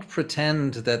 don't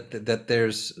pretend that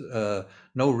there's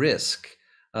no risk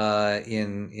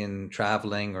in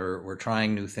traveling or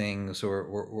trying new things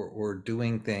or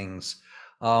doing things.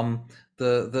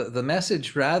 The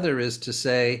message rather is to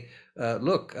say,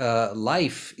 look,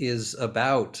 life is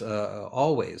about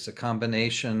always a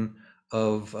combination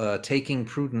of taking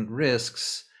prudent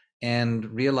risks and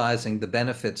realizing the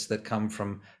benefits that come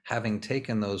from having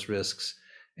taken those risks.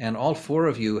 And all four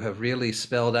of you have really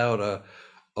spelled out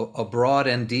a broad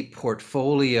and deep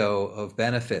portfolio of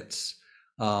benefits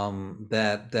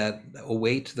that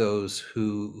await those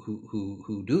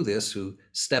who do this, who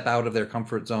step out of their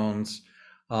comfort zones,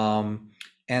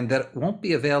 and that won't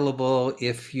be available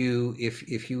if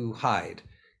you hide,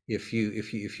 if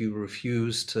you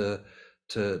refuse to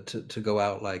go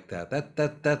out like that.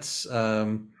 That's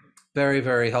very,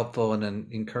 very helpful and an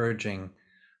encouraging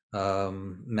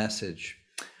message.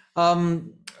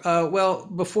 Well,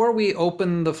 before we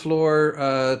open the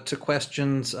floor to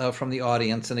questions from the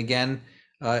audience, and again,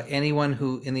 anyone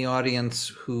who in the audience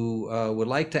who would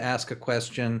like to ask a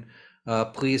question,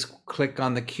 please click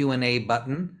on the Q&A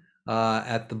button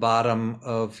at the bottom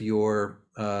of your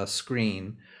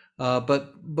screen.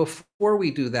 But before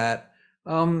we do that,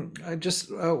 I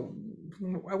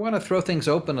want to throw things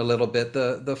open a little bit.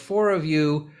 The four of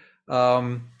you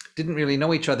didn't really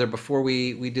know each other before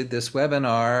we did this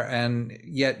webinar, and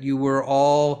yet you were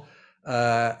all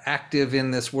active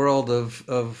in this world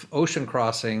of ocean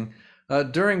crossing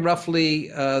during roughly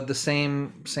the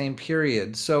same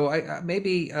period. So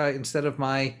maybe instead of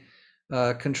my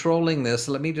controlling this,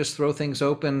 let me just throw things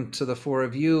open to the four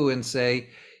of you and say,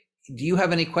 do you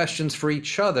have any questions for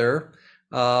each other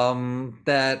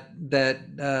that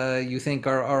you think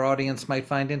our audience might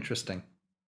find interesting?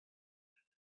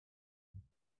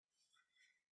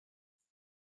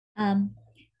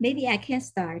 Maybe I can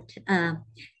start.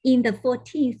 In the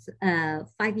 14th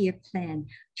five-year plan,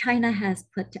 China has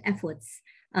put efforts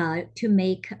to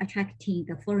make attracting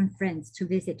the foreign friends to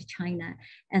visit China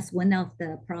as one of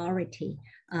the priority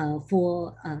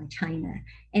for China.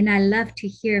 And I love to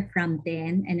hear from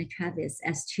Dan and Travis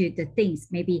as to the things,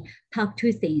 maybe top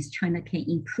two things China can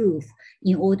improve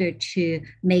in order to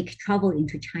make travel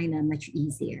into China much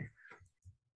easier.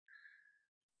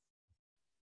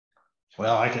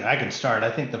 Well, I can start.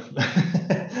 I think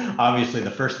obviously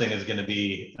the first thing is going to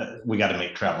be we got to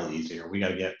make travel easier. We got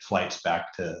to get flights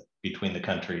back to between the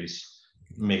countries,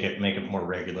 make it more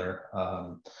regular.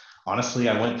 Honestly,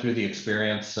 I went through the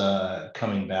experience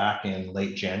coming back in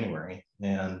late January,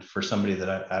 and for somebody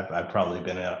that I've probably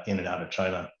been in and out of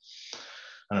China,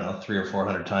 I don't know, 300 or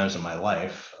 400 times in my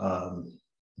life.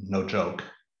 No joke.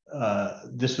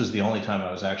 this was the only time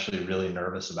I was actually really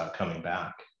nervous about coming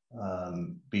back,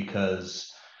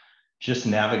 because just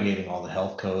navigating all the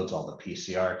health codes, all the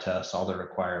PCR tests, all the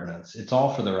requirements, it's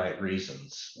all for the right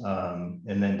reasons.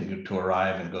 And then to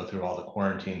arrive and go through all the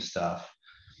quarantine stuff,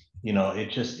 you know,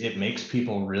 it makes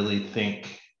people really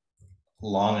think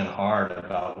long and hard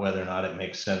about whether or not it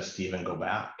makes sense to even go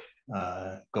back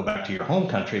to your home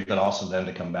country, but also then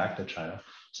to come back to China.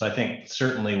 So I think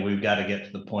certainly we've got to get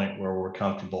to the point where we're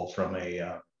comfortable from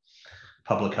a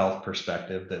public health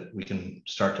perspective that we can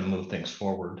start to move things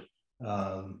forward.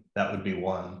 That would be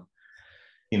one.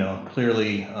 You know,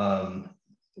 clearly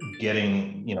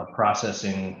getting, you know,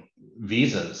 processing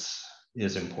visas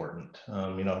is important.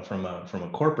 You know, from a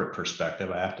corporate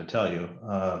perspective, I have to tell you,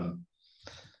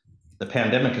 the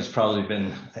pandemic has probably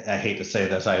been, I hate to say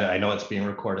this, I know it's being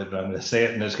recorded, but I'm going to say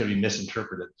it and it's going to be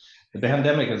misinterpreted. The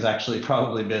pandemic has actually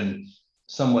probably been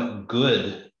somewhat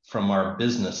good from our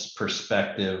business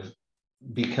perspective,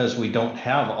 because we don't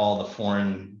have all the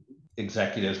foreign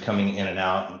executives coming in and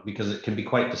out, because it can be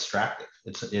quite distracting.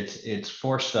 It's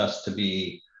forced us to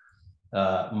be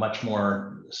much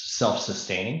more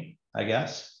self-sustaining, I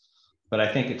guess. But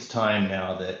I think it's time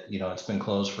now that, you know, it's been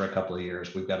closed for a couple of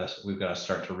years. We've got to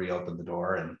start to reopen the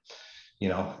door, and, you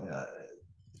know,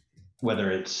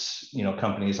 whether it's, you know,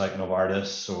 companies like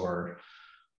Novartis or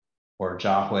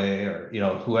Jiahui, or, you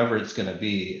know, whoever it's going to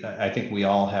be, I think we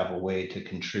all have a way to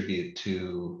contribute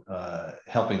to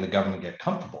helping the government get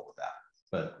comfortable with that.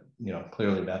 But, you know,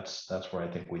 clearly that's where I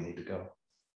think we need to go.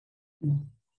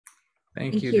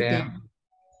 Thank you, Dan.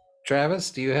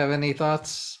 Travis, do you have any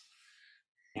thoughts?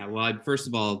 Yeah, well, first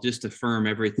of all, just affirm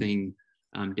everything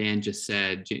Dan just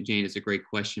said. Jane, is a great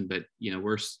question, but, you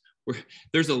know,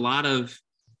 there's a lot of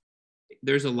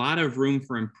room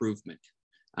for improvement,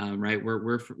 right?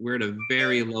 We're at a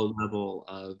very low level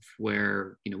of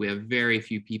where, you know, we have very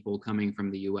few people coming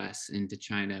from the U.S. into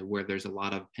China, where there's a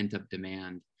lot of pent-up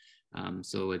demand.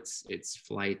 So it's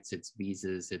flights, it's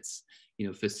visas, it's, you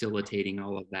know, facilitating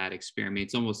all of that experiment.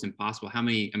 It's almost impossible. How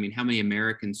many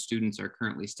American students are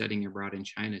currently studying abroad in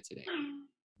China today?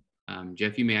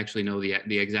 Jeff, you may actually know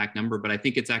the exact number, but I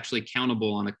think it's actually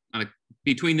countable on a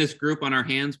between this group on our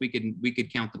hands. We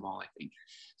could count them all, I think.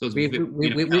 So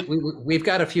we've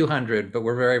got a few hundred, but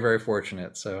we're very, very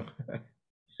fortunate. So.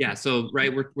 Yeah, so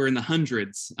right, we're in the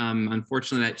hundreds.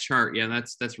 Unfortunately, that chart, yeah,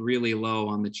 that's really low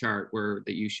on the chart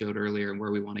that you showed earlier, and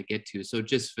where we want to get to. So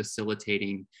just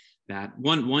facilitating that.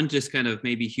 One just kind of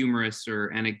maybe humorous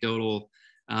or anecdotal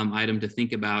item to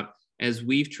think about, as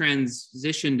we've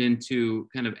transitioned into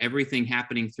kind of everything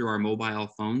happening through our mobile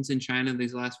phones in China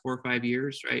these last 4 or 5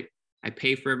 years, right? I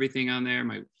pay for everything on there.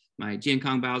 My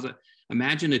Jiankang Baozi.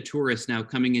 Imagine a tourist now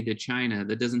coming into China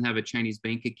that doesn't have a Chinese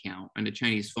bank account and a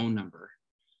Chinese phone number.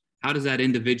 How does that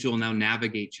individual now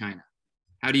navigate China?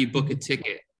 How do you book a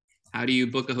ticket? How do you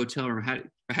book a hotel room?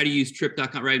 How do you use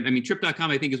trip.com, right? I mean,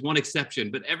 trip.com, I think, is one exception,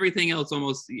 but everything else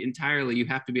almost entirely you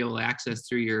have to be able to access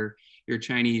through your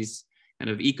Chinese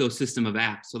kind of ecosystem of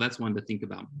apps. So that's one to think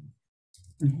about.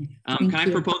 Can I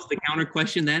propose the counter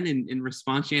question then in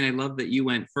response, Jane? I love that you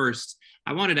went first.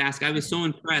 I wanted to ask, I was so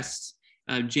impressed,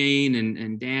 Jane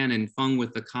and Dan and Feng,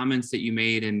 with the comments that you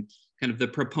made, and kind of the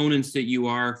proponents that you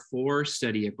are for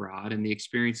study abroad and the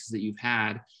experiences that you've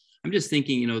had. I'm just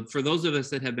thinking, you know, for those of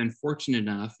us that have been fortunate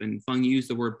enough, and Feng used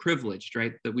the word privileged,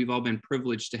 right? That we've all been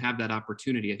privileged to have that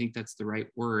opportunity. I think that's the right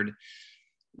word.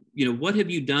 You know, what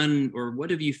have you done, or what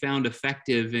have you found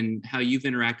effective in how you've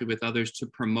interacted with others to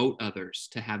promote others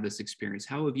to have this experience?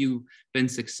 How have you been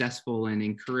successful in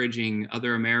encouraging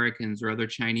other Americans or other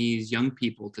Chinese young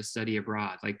people to study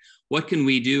abroad? Like, what can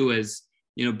we do as,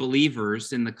 you know,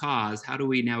 believers in the cause? How do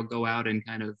we now go out and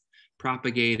kind of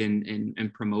propagate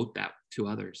and promote that to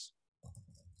others?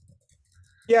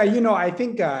 Yeah, you know, I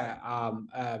think,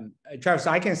 Travis,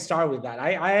 I can start with that.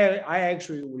 I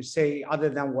actually would say, other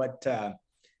than what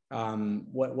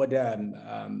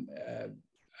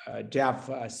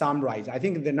Jeff summarized, I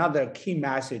think another key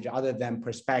message, other than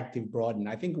perspective broaden,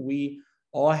 I think we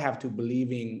all have to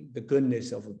believe in the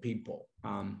goodness of people.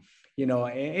 You know,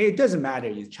 it doesn't matter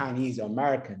if it's Chinese or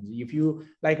Americans. If you,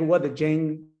 like what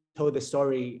Jane told the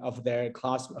story of their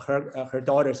class, her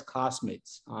daughter's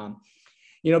classmates,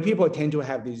 you know, people tend to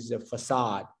have this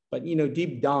facade, but, you know,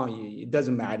 deep down, it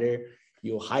doesn't matter.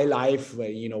 You high life,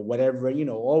 you know, whatever, you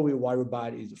know, all we worry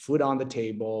about is food on the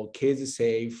table, kids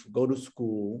safe, go to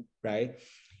school, right?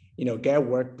 You know, get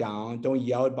work done, don't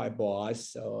yell at my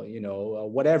boss, or, you know,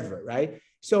 whatever, right?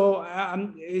 So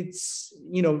it's,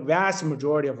 you know, vast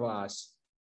majority of us,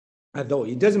 although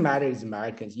it doesn't matter as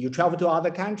Americans, you travel to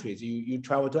other countries, you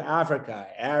travel to Africa,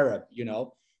 Arab, you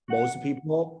know, most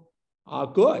people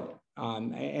good.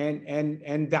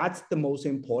 And that's the most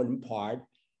important part.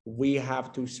 We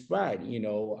have to spread, you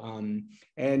know,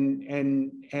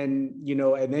 and you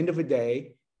know, at the end of the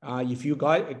day, if you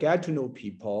get to know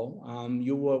people,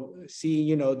 you will see,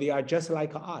 you know, they are just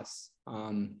like us.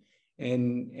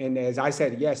 And as I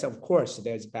said, yes, of course,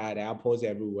 there's bad apples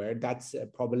everywhere. That's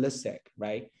probabilistic,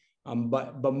 right?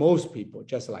 But most people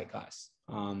just like us.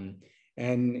 I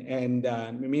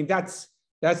mean, that's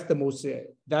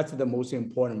the most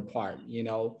important part. You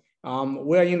know,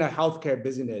 we're in a healthcare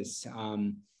business,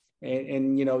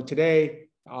 and you know, today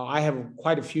I have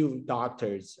quite a few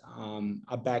doctors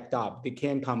are backed up. They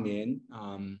can't come in.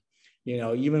 You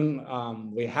know, even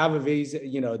we have a visa.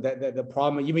 You know, the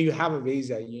problem. Even you have a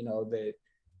visa. You know,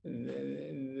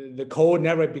 the code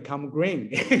never become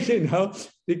green. You know,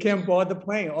 they can't board the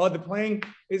plane, or the plane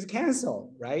is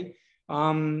canceled, right?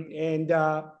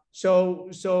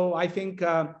 So I think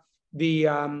going the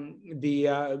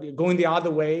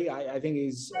other way, I think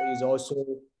is also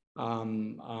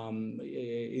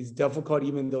is difficult,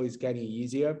 even though it's getting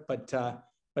easier. But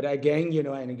again, you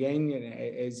know, and again,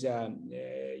 is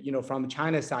you know, from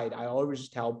China side, I always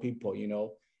tell people, you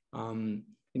know,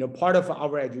 part of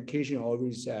our education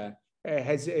always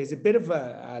has a bit of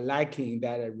a lacking in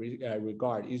that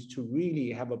regard, is to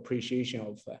really have appreciation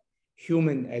of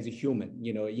human as a human,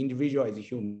 you know, individual as a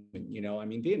human. You know, I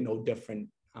mean, they're no different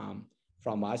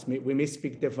from us. We may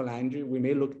speak different language, we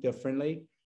may look differently,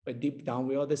 but deep down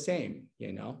we're all the same.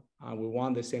 You know, we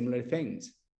want the similar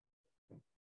things.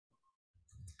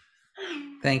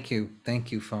 Thank you,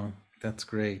 Feng. That's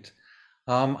great.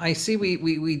 I see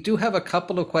we do have a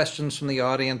couple of questions from the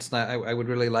audience, and I would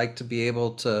really like to be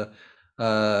able to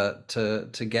get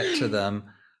to them.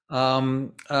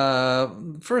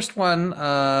 First one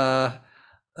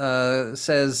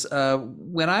says,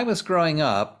 when I was growing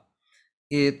up,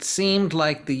 it seemed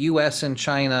like the US and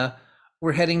China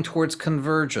were heading towards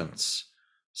convergence,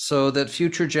 so that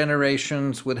future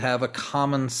generations would have a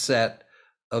common set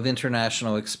of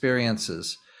international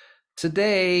experiences.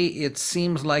 Today, it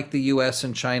seems like the US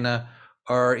and China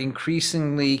are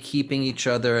increasingly keeping each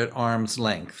other at arm's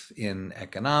length in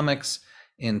economics,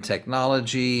 in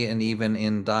technology, and even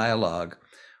in dialogue.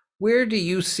 Where do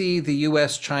you see the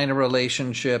US-China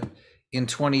relationship in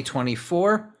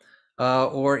 2024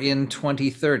 or in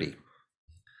 2030?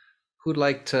 Who'd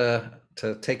like to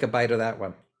take a bite of that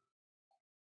one?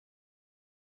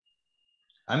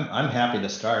 I'm happy to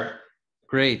start.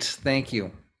 Great, thank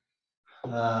you.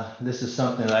 This is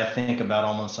something that I think about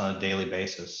almost on a daily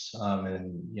basis.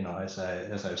 And you know, as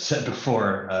I've said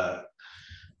before,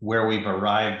 where we've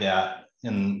arrived at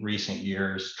in recent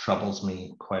years troubles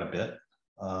me quite a bit.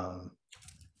 And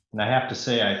I have to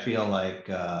say, I feel like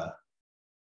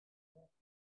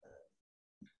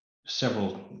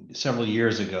several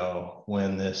years ago,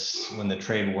 when the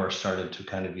trade war started to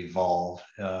kind of evolve,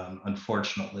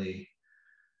 unfortunately,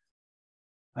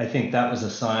 I think that was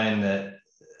a sign that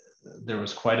there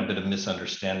was quite a bit of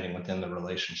misunderstanding within the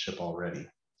relationship already.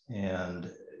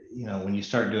 And, you know, when you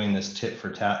start doing this tit for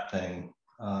tat thing,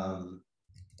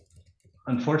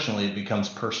 unfortunately, it becomes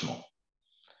personal.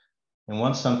 And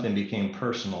once something became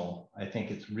personal, I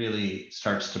think it really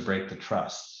starts to break the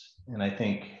trust. And I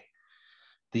think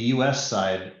the US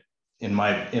side, in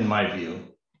my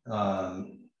view,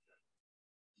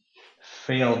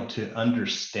 failed to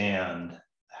understand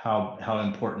how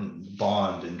important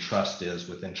bond and trust is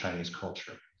within Chinese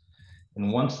culture.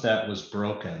 And once that was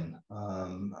broken,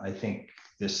 I think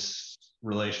this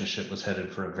relationship was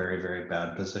headed for a very, very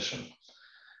bad position.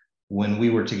 When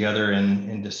we were together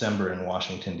in December in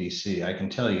Washington, DC, I can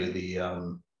tell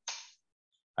you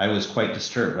I was quite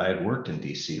disturbed. I had worked in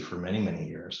DC for many, many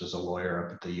years as a lawyer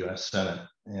up at the US Senate.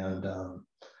 And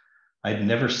I'd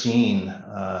never seen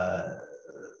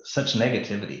such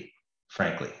negativity,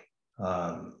 frankly.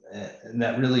 And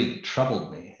that really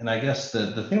troubled me. And I guess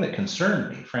the thing that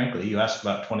concerned me, frankly, you asked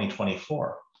about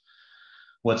 2024.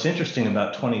 What's interesting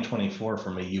about 2024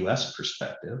 from a US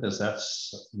perspective is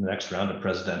that's the next round of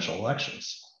presidential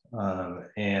elections.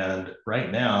 And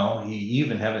right now, you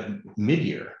even have it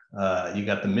mid-year. You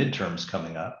got the midterms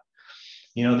coming up.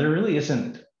 You know, there really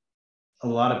isn't a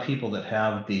lot of people that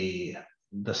have the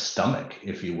stomach,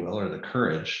 if you will, or the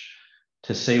courage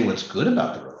to say what's good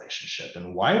about the relationship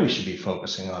and why we should be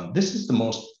focusing on this is the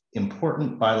most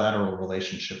important bilateral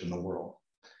relationship in the world.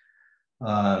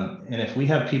 And if we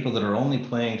have people that are only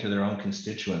playing to their own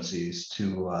constituencies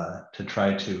to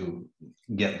try to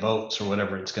get votes or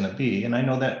whatever it's going to be, and I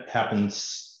know that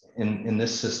happens in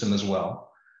this system as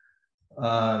well,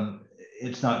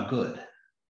 it's not good.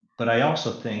 But I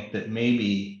also think that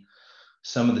maybe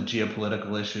some of the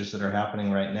geopolitical issues that are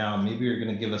happening right now, maybe you're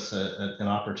going to give us an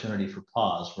opportunity for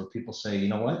pause where people say, you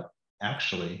know what,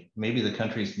 actually, maybe the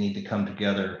countries need to come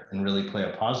together and really play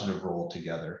a positive role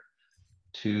together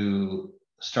to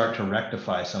start to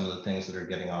rectify some of the things that are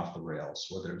getting off the rails,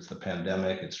 whether it's the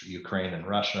pandemic, it's Ukraine and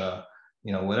Russia,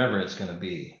 you know, whatever it's going to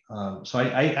be. So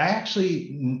I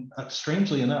actually,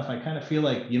 strangely enough, I kind of feel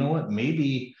like, you know what,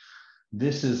 maybe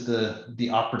this is the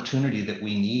opportunity that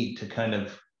we need to kind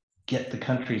of get the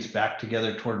countries back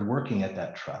together toward working at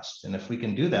that trust. And if we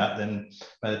can do that, then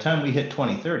by the time we hit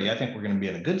 2030, I think we're going to be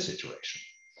in a good situation.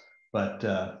 But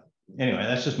anyway,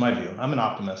 that's just my view. I'm an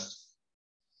optimist.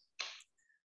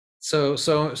 So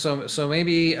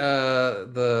maybe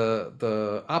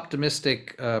the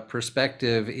optimistic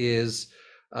perspective is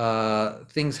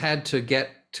things had to get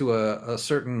to a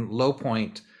certain low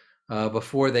point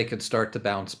before they could start to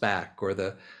bounce back, or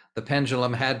the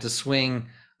pendulum had to swing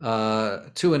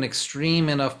to an extreme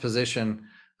enough position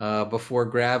before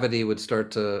gravity would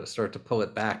start to pull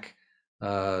it back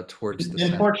towards the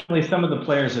center. Unfortunately, some of the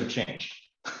players have changed.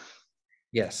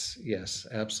 Yes,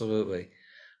 absolutely.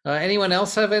 Anyone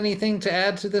else have anything to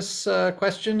add to this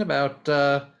question about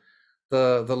the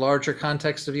larger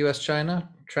context of U.S.-China?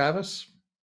 Travis?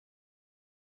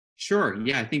 Sure.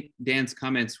 Yeah, I think Dan's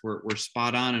comments were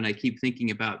spot on, and I keep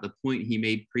thinking about the point he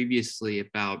made previously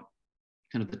about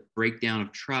kind of the breakdown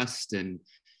of trust and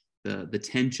the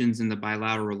tensions in the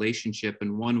bilateral relationship.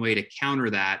 And one way to counter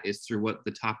that is through what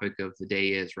the topic of the day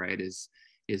is, right? Is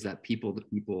that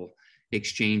people-to-people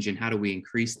exchange, and how do we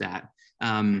increase that?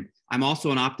 I'm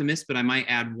also an optimist, but I might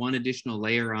add one additional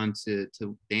layer onto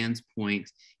Dan's point.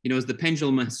 You know, as the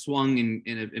pendulum has swung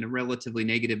in a relatively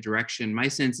negative direction, my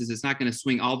sense is it's not going to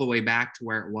swing all the way back to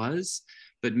where it was,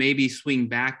 but maybe swing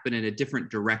back, but in a different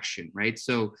direction, right?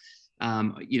 So,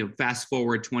 you know, fast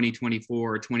forward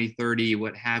 2024 or 2030,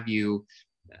 what have you,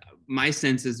 my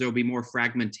sense is there'll be more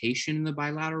fragmentation in the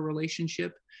bilateral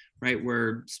relationship, right?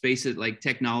 Where spaces like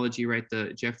technology, right?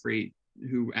 Jeffrey,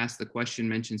 who asked the question,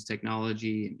 mentions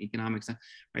technology and economics,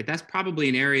 right? That's probably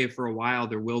an area for a while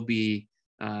there will be,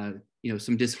 you know,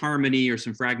 some disharmony or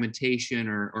some fragmentation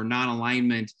or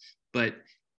non-alignment. But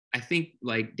I think,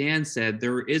 like Dan said,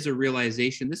 there is a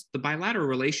realization the bilateral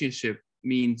relationship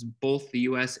means both the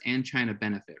US and China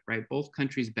benefit, right? Both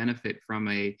countries benefit from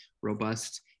a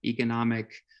robust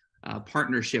economic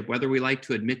partnership, whether we like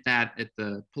to admit that at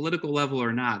the political level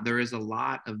or not. There is a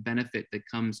lot of benefit that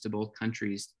comes to both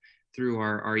countries through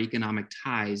our economic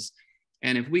ties.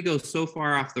 And if we go so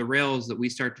far off the rails that we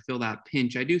start to feel that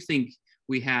pinch, I do think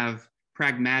we have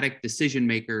pragmatic decision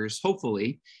makers,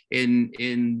 hopefully,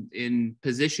 in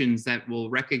positions that will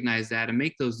recognize that and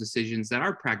make those decisions that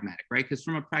are pragmatic, right? Because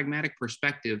from a pragmatic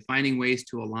perspective, finding ways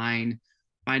to align,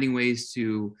 finding ways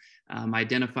to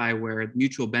identify where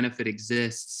mutual benefit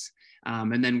exists,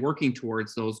 and then working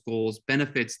towards those goals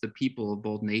benefits the people of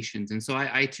both nations. And so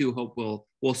I too hope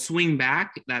we'll swing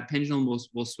back. That pendulum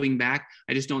will swing back.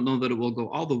 I just don't know that it will go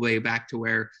all the way back to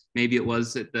where maybe it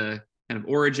was at the kind of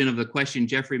origin of the question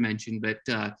Jeffrey mentioned. But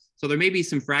so there may be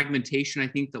some fragmentation, I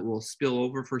think, that will spill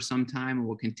over for some time, and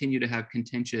we'll continue to have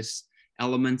contentious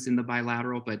elements in the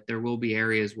bilateral, but there will be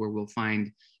areas where we'll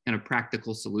find kind of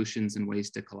practical solutions and ways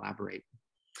to collaborate.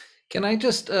 Can I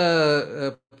just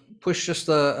push just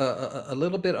a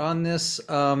little bit on this?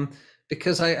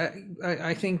 Because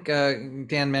I think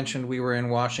Dan mentioned we were in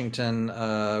Washington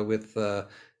with the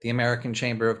American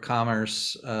Chamber of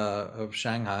Commerce of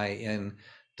Shanghai in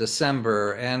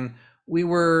December, and we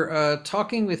were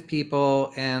talking with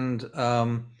people, and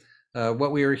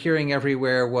what we were hearing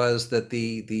everywhere was that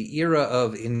the era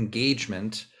of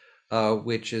engagement,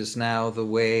 which is now the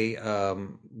way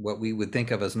what we would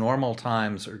think of as normal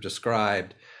times are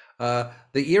described. The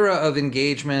era of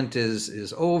engagement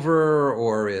is over,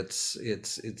 or it's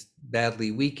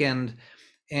badly weakened,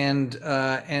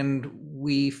 and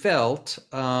we felt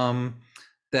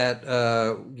that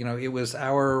you know, it was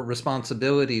our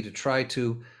responsibility to try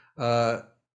to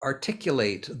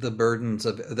articulate the burdens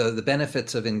of the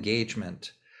benefits of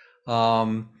engagement.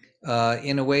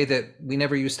 In a way that we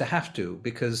never used to have to,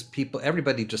 because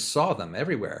everybody just saw them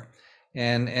everywhere,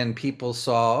 and people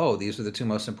saw, oh, these are the two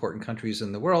most important countries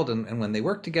in the world, and when they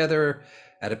work together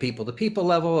at a people-to-people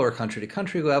level or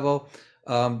country-to-country level,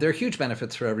 there are huge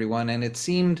benefits for everyone, and it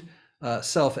seemed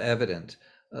self-evident.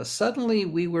 Suddenly,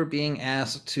 we were being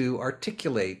asked to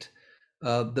articulate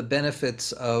the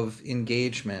benefits of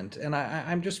engagement, and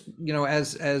I'm just, you know,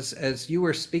 as you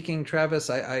were speaking,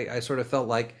 Travis, I sort of felt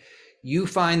like you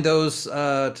find those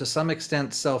to some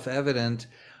extent self-evident.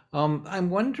 I'm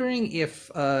wondering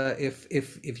if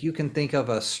you can think of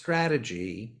a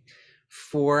strategy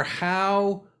for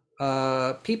how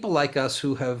people like us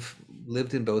who have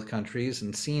lived in both countries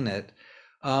and seen it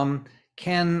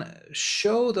can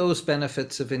show those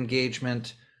benefits of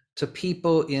engagement to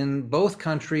people in both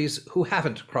countries who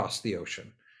haven't crossed the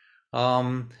ocean.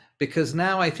 Because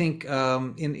now I think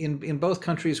in both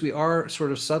countries we are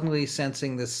sort of suddenly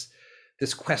sensing this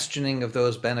questioning of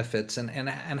those benefits,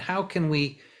 and how can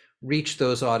we reach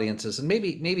those audiences? And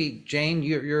maybe Jane,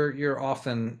 you're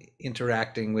often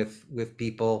interacting with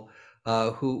people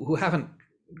who haven't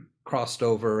crossed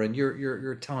over, and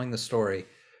you're telling the story.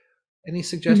 Any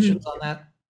suggestions on that?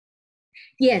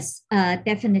 Yes,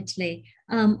 definitely.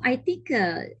 I think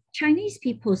Chinese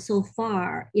people so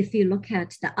far, if you look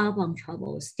at the outbound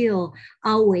travel, still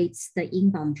outweighs the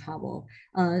inbound travel.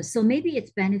 So maybe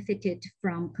it's benefited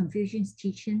from Confucius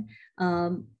teaching.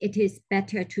 It is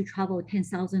better to travel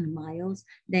 10,000 miles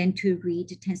than to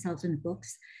read 10,000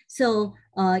 books. So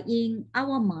in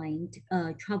our mind,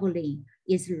 traveling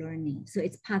is learning. So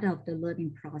it's part of the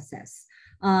learning process.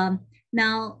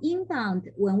 Now, inbound,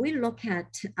 when we look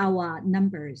at our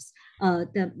numbers,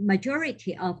 the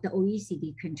majority of the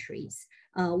OECD countries,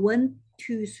 1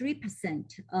 to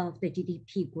 3% of the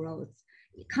GDP growth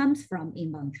comes from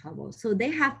inbound travel. So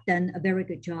they have done a very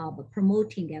good job of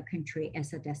promoting their country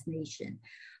as a destination.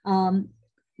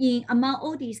 Among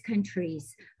all these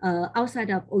countries,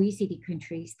 outside of OECD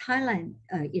countries, Thailand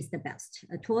is the best.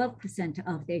 12%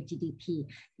 of their GDP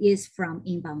is from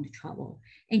inbound travel.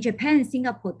 And Japan and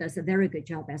Singapore does a very good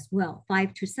job as well.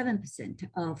 5 to 7%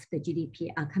 of the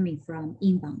GDP are coming from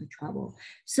inbound travel.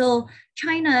 So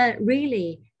China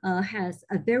really has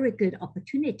a very good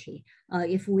opportunity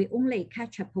if we only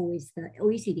catch up with the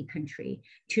OECD country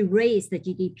to raise the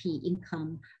GDP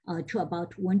income to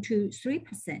about 1 to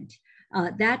 3%.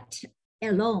 That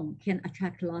alone can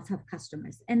attract lots of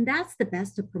customers. And that's the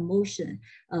best promotion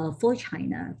for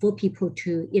China, for people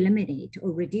to eliminate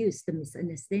or reduce the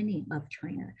misunderstanding of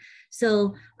China.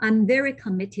 So I'm very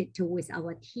committed to, with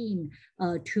our team,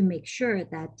 to make sure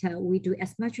that we do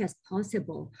as much as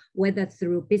possible, whether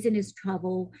through business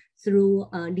travel, through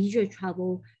leisure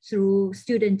travel, through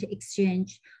student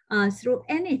exchange, through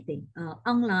anything,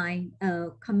 online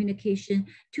communication,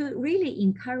 to really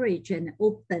encourage an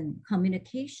open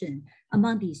communication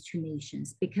among these two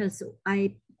nations, because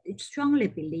I strongly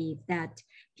believe that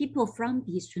people from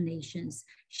these two nations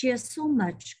share so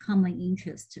much common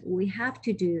interest. We have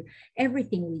to do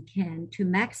everything we can to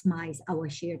maximize our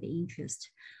shared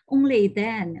interest. Only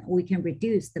then we can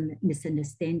reduce the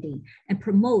misunderstanding and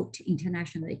promote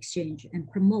international exchange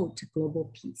and promote global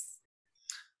peace.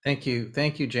 Thank you,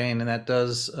 Jane. And that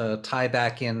does tie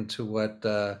back into what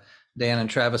Dan and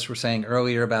Travis were saying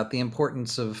earlier about the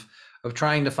importance of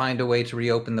trying to find a way to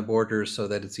reopen the borders so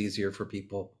that it's easier for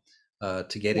people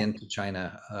to get into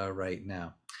China right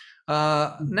now.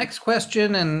 Next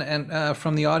question, and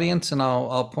from the audience, and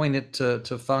I'll point it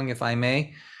to Feng if I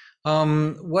may.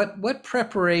 What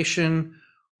preparation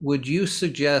would you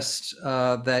suggest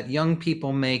that young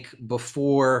people make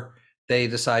before they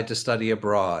decide to study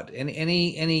abroad? And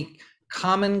any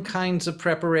common kinds of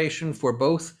preparation for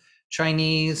both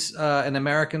Chinese and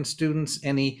American students?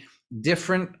 Any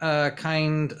different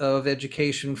kind of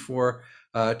education for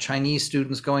Chinese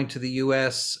students going to the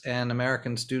US and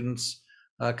American students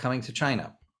coming to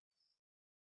China?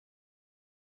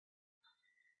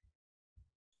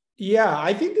 Yeah,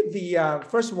 I think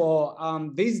first of all,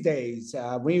 these days,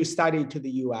 when you study to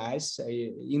the US,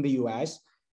 in the US,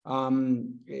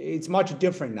 it's much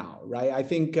different now, right? I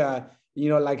think,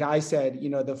 like I said,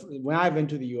 when I went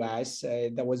to the US,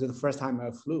 that was the first time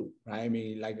I flew, right? I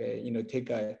mean, take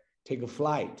a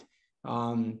flight.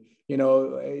 The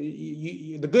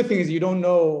good thing is you don't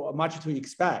know much to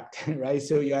expect, right?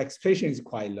 So your expectation is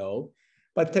quite low.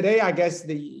 But today, I guess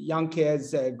the young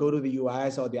kids go to the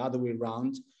US or the other way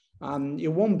around. It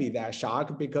won't be that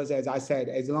shock because, as I said,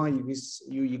 as long as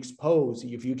you expose,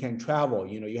 if you can travel,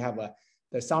 you have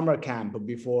the summer camp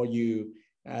before you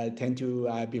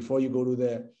before you go to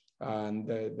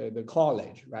the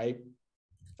college, right?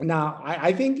 Now,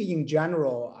 I think in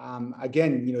general,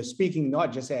 again, speaking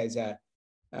not just as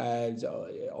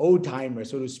old timer,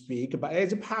 so to speak, but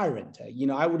as a parent,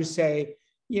 I would say,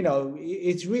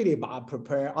 it's really about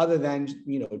prepare. Other than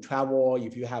travel,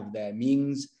 if you have the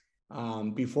means.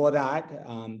 Before that,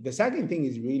 the second thing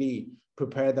is really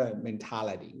prepare the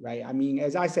mentality, right? I mean,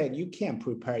 as I said, you can't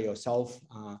prepare yourself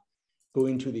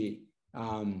going to the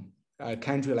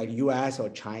country like US or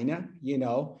China,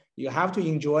 you have to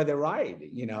enjoy the ride,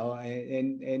 and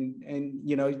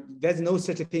there's no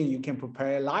such a thing you can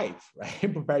prepare life,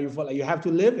 right? Prepare you for, you have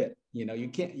to live it, you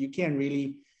can't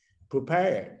really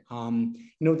prepare it.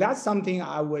 That's something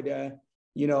I would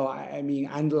I mean,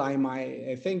 underline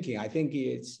my thinking. I think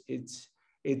it's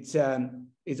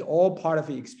all part of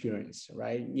the experience,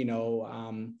 right?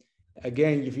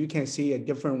 Again, if you can see a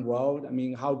different world, I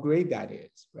mean, how great that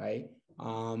is, right?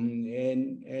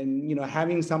 And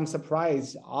having some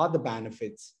surprise are the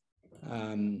benefits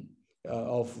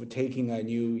of taking a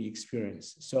new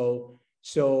experience. So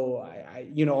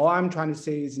all I'm trying to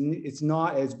say is it's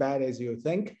not as bad as you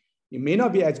think. It may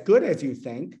not be as good as you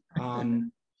think.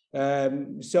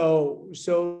 So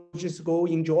just go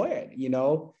enjoy it.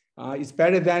 It's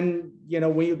better than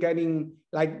when you're getting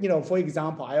like for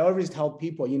example, I always tell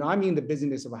people I'm in the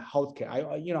business of healthcare.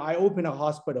 I open a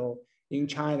hospital in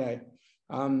China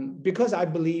because I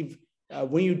believe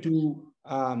when you do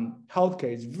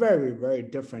healthcare, it's very, very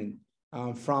different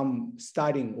from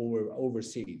studying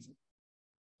overseas.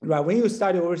 Right? When you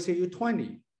study overseas, you're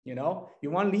 20.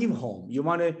 You want to leave home, you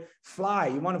want to fly,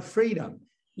 you want freedom.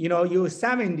 You're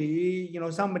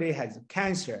 70. Somebody has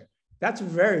cancer. That's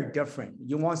very different.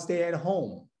 You want to stay at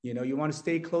home. You want to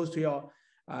stay close to your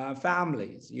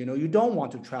families. You don't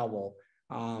want to travel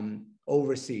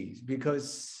overseas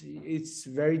because it's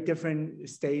very different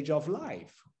stage of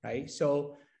life, right?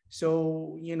 So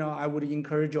I would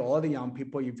encourage all the young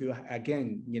people, if you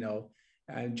again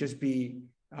just be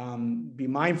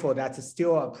mindful that's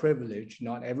still a privilege.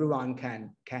 Not everyone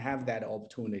can have that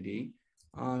opportunity.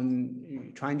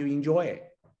 Trying to enjoy it.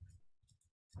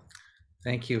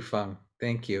 Thank you, Feng.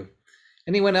 Thank you.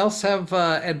 Anyone else have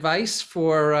advice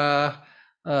for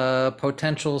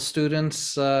potential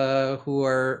students who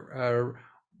are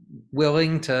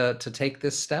willing to take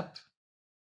this step?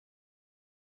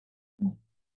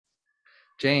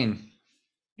 Jane.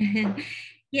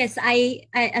 Yes, I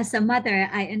as a mother,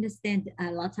 I understand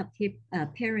a lot of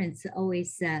parents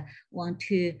always want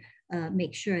to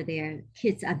make sure their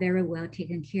kids are very well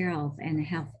taken care of and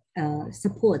have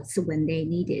supports when they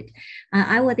need it.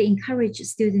 I would encourage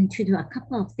students to do a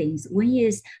couple of things. One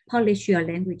is polish your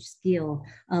language skill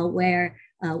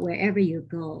wherever you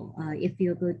go. If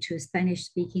you go to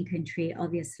Spanish-speaking country,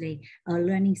 obviously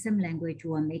learning some language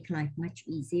will make life much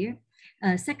easier.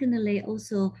 Secondly,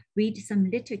 also read some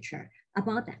literature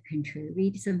about that country,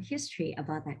 read some history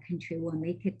about that country will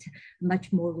make it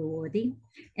much more rewarding.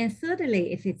 And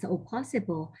thirdly, if it's all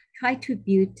possible, try to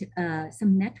build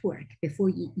some network before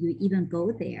you even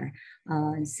go there.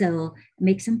 So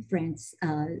make some friends.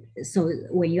 So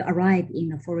when you arrive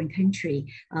in a foreign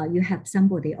country, you have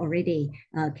somebody already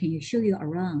can you show you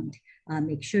around,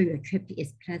 make sure your trip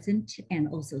is pleasant and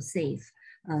also safe.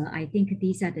 I think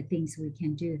these are the things we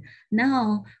can do.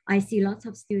 Now, I see lots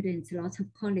of students, lots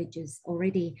of colleges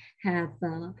already have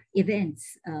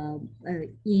events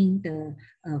in the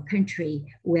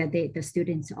country where the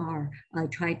students are,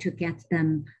 try to get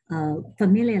them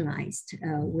familiarized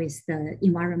with the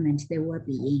environment they will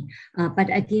be in. But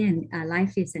again,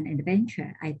 life is an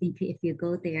adventure. I think if you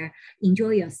go there,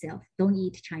 enjoy yourself. Don't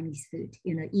eat Chinese food.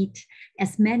 Eat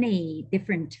as many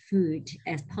different food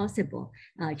as possible.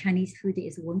 Chinese food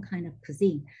is one kind of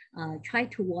cuisine. Try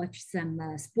to watch some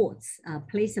sports,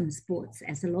 play some sports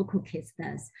as the local kids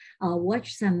does.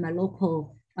 Watch some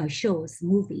local shows,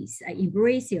 movies,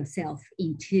 embrace yourself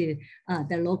into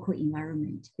the local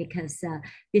environment because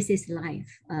this is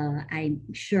life. I'm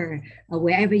sure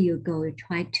wherever you go,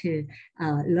 try to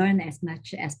learn as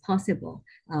much as possible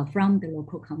from the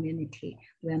local community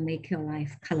will make your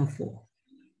life colorful.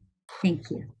 Thank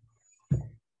you.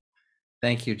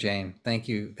 Thank you, Jane. Thank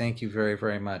you very,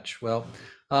 very much. Well,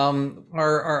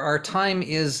 our time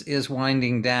is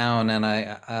winding down, and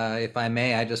if I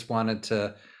may, I just wanted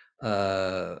to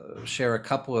share a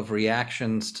couple of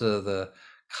reactions to the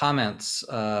comments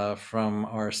from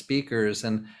our speakers.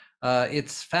 And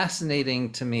it's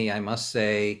fascinating to me, I must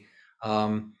say,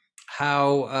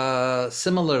 how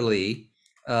similarly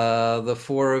the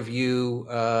four of you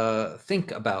think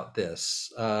about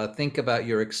this, think about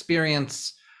your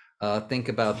experience, think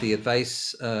about the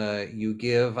advice you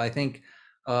give. I think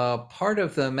part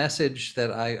of the message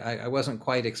that I wasn't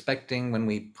quite expecting when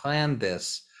we planned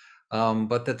this,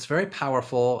 but that's very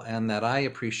powerful and that I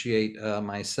appreciate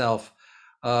myself,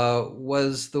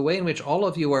 was the way in which all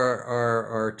of you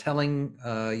are telling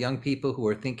young people who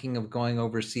are thinking of going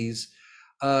overseas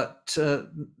to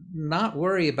not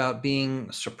worry about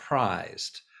being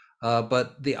surprised,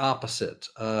 but the opposite,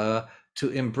 to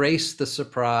embrace the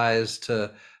surprise,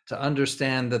 to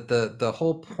understand that the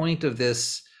whole point of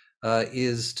this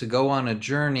is to go on a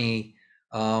journey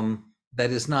that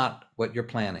is not what you're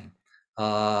planning.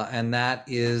 And that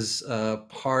is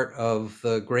part of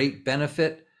the great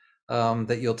benefit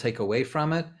that you'll take away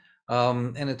from it.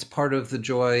 And it's part of the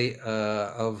joy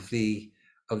of the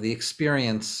the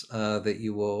experience that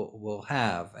you will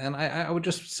have. And I would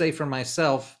just say for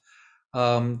myself,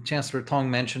 Chancellor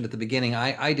Tong mentioned at the beginning,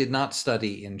 I did not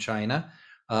study in China.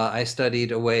 I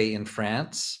studied away in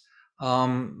France,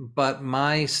 but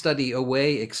my study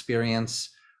away experience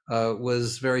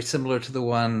was very similar to the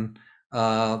one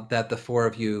that the four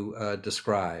of you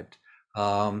described.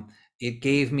 It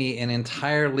gave me an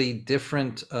entirely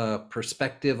different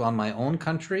perspective on my own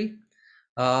country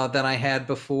than I had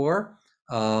before.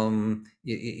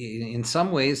 In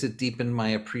some ways, it deepened my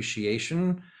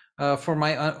appreciation for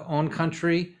my own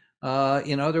country.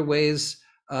 In other ways,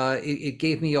 it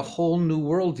gave me a whole new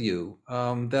worldview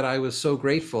that I was so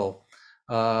grateful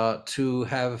to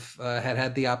have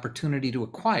had the opportunity to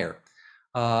acquire.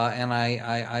 And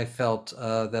I felt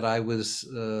that I was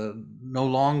no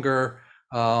longer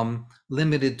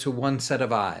limited to one set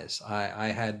of eyes. I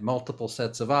had multiple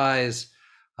sets of eyes.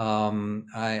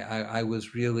 I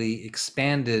was really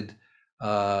expanded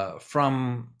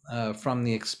from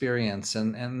the experience,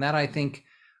 and that I think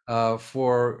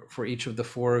for each of the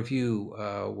four of you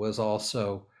was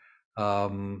also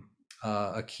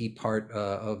a key part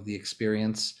of the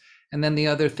experience. And then the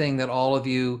other thing that all of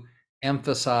you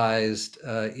emphasized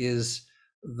is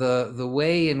the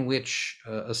way in which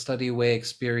a study away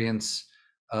experience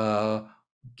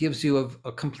gives you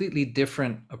a completely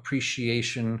different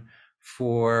appreciation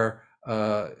for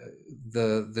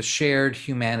the shared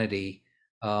humanity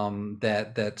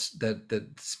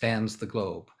that spans the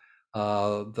globe.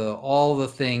 All the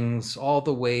things, all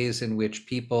the ways in which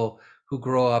people who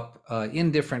grow up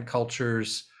in different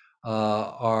cultures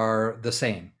are the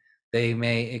same. They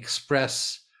may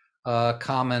express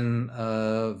common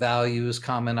values,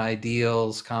 common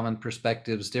ideals, common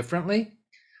perspectives differently,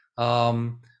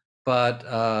 but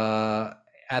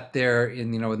at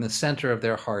in the center of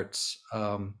their hearts,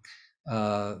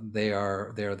 they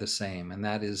are the same, and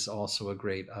that is also a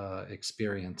great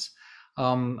experience.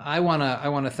 I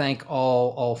want to thank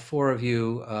all four of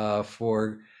you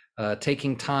for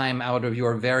taking time out of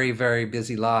your very, very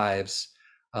busy lives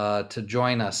to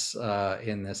join us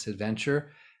in this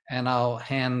adventure. And I'll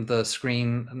hand the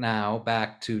screen now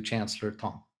back to Chancellor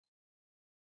Tong.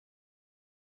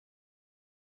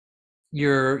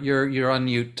 You're on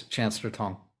mute, Chancellor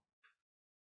Tong.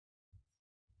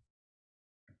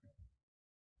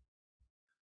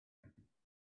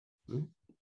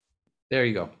 There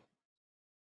you go.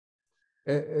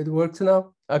 It works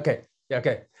now? Okay.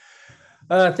 Okay.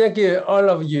 Thank you, all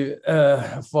of you,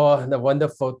 for the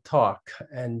wonderful talk.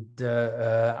 And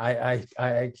I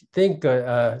think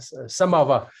some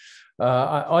of our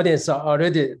audience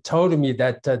already told me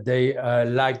that they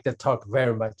like the talk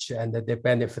very much and that they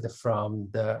benefit from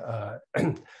the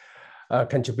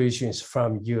contributions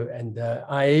from you. And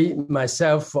I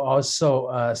myself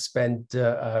also spent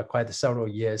quite several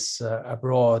years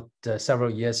abroad, several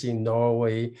years in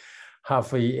Norway,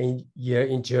 half a year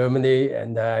in Germany,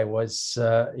 and I was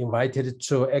invited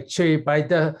to actually by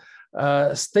the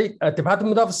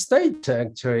Department of State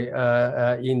actually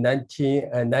in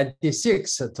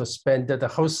 1996 to spend the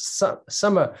whole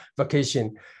summer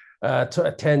vacation to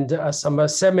attend a summer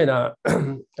seminar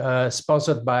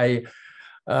sponsored by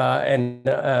and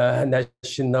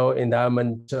National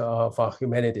Endowment for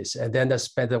Humanities, and then I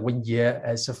spent 1 year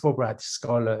as a Fulbright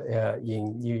scholar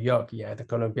in New York at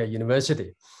Columbia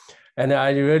University. And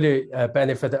I really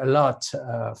benefit a lot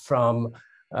from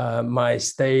my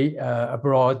stay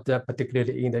abroad,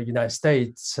 particularly in the United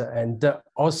States. And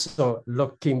also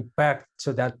looking back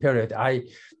to that period, I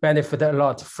benefit a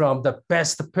lot from the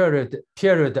best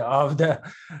period of the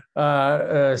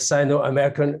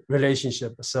Sino-American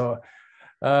relationship. So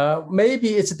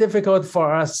maybe it's difficult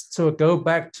for us to go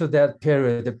back to that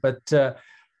period, but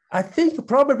I think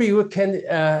probably we can,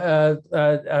 I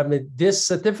mean, this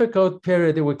difficult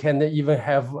period, we can even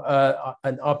have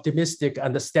an optimistic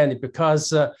understanding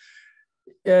because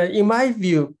in my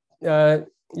view, you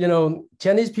know,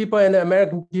 Chinese people and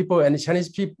American people and Chinese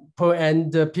people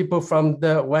and people from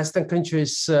the Western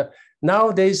countries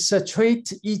nowadays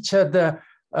treat each other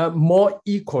more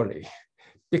equally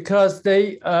because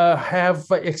they have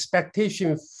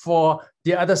expectation for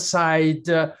the other side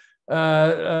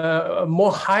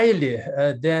more highly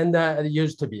than it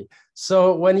used to be.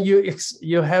 So when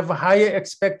you have a higher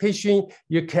expectation,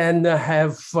 you can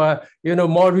have you know,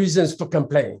 more reasons to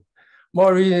complain,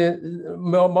 more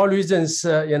reasons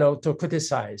you know, to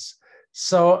criticize.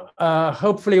 So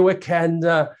hopefully we can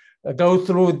go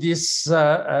through this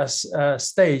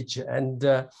stage and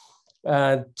to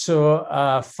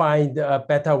find a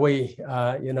better way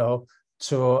you know,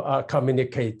 to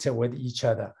communicate with each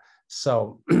other.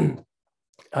 So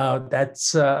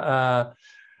that's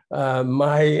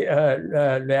my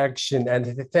reaction,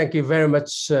 and thank you very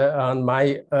much on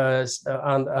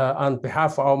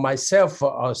behalf of myself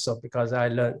also, because I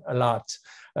learned a lot.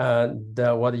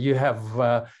 What you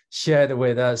have shared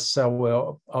with us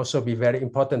will also be very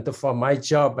important for my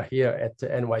job here at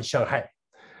NY Shanghai.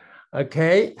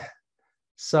 Okay,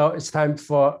 so it's time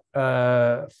for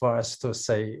us to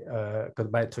say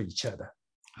goodbye to each other.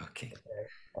 Okay.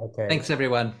 Okay. Thanks,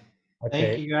 everyone. Okay.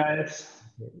 Thank you, guys.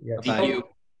 Yes. Thank you.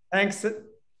 Thanks.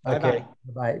 Bye-bye. Okay.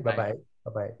 Bye-bye. Bye-bye.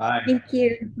 Bye-bye. Bye. Thank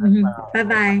you. Bye-bye.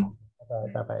 Bye-bye.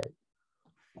 Bye-bye.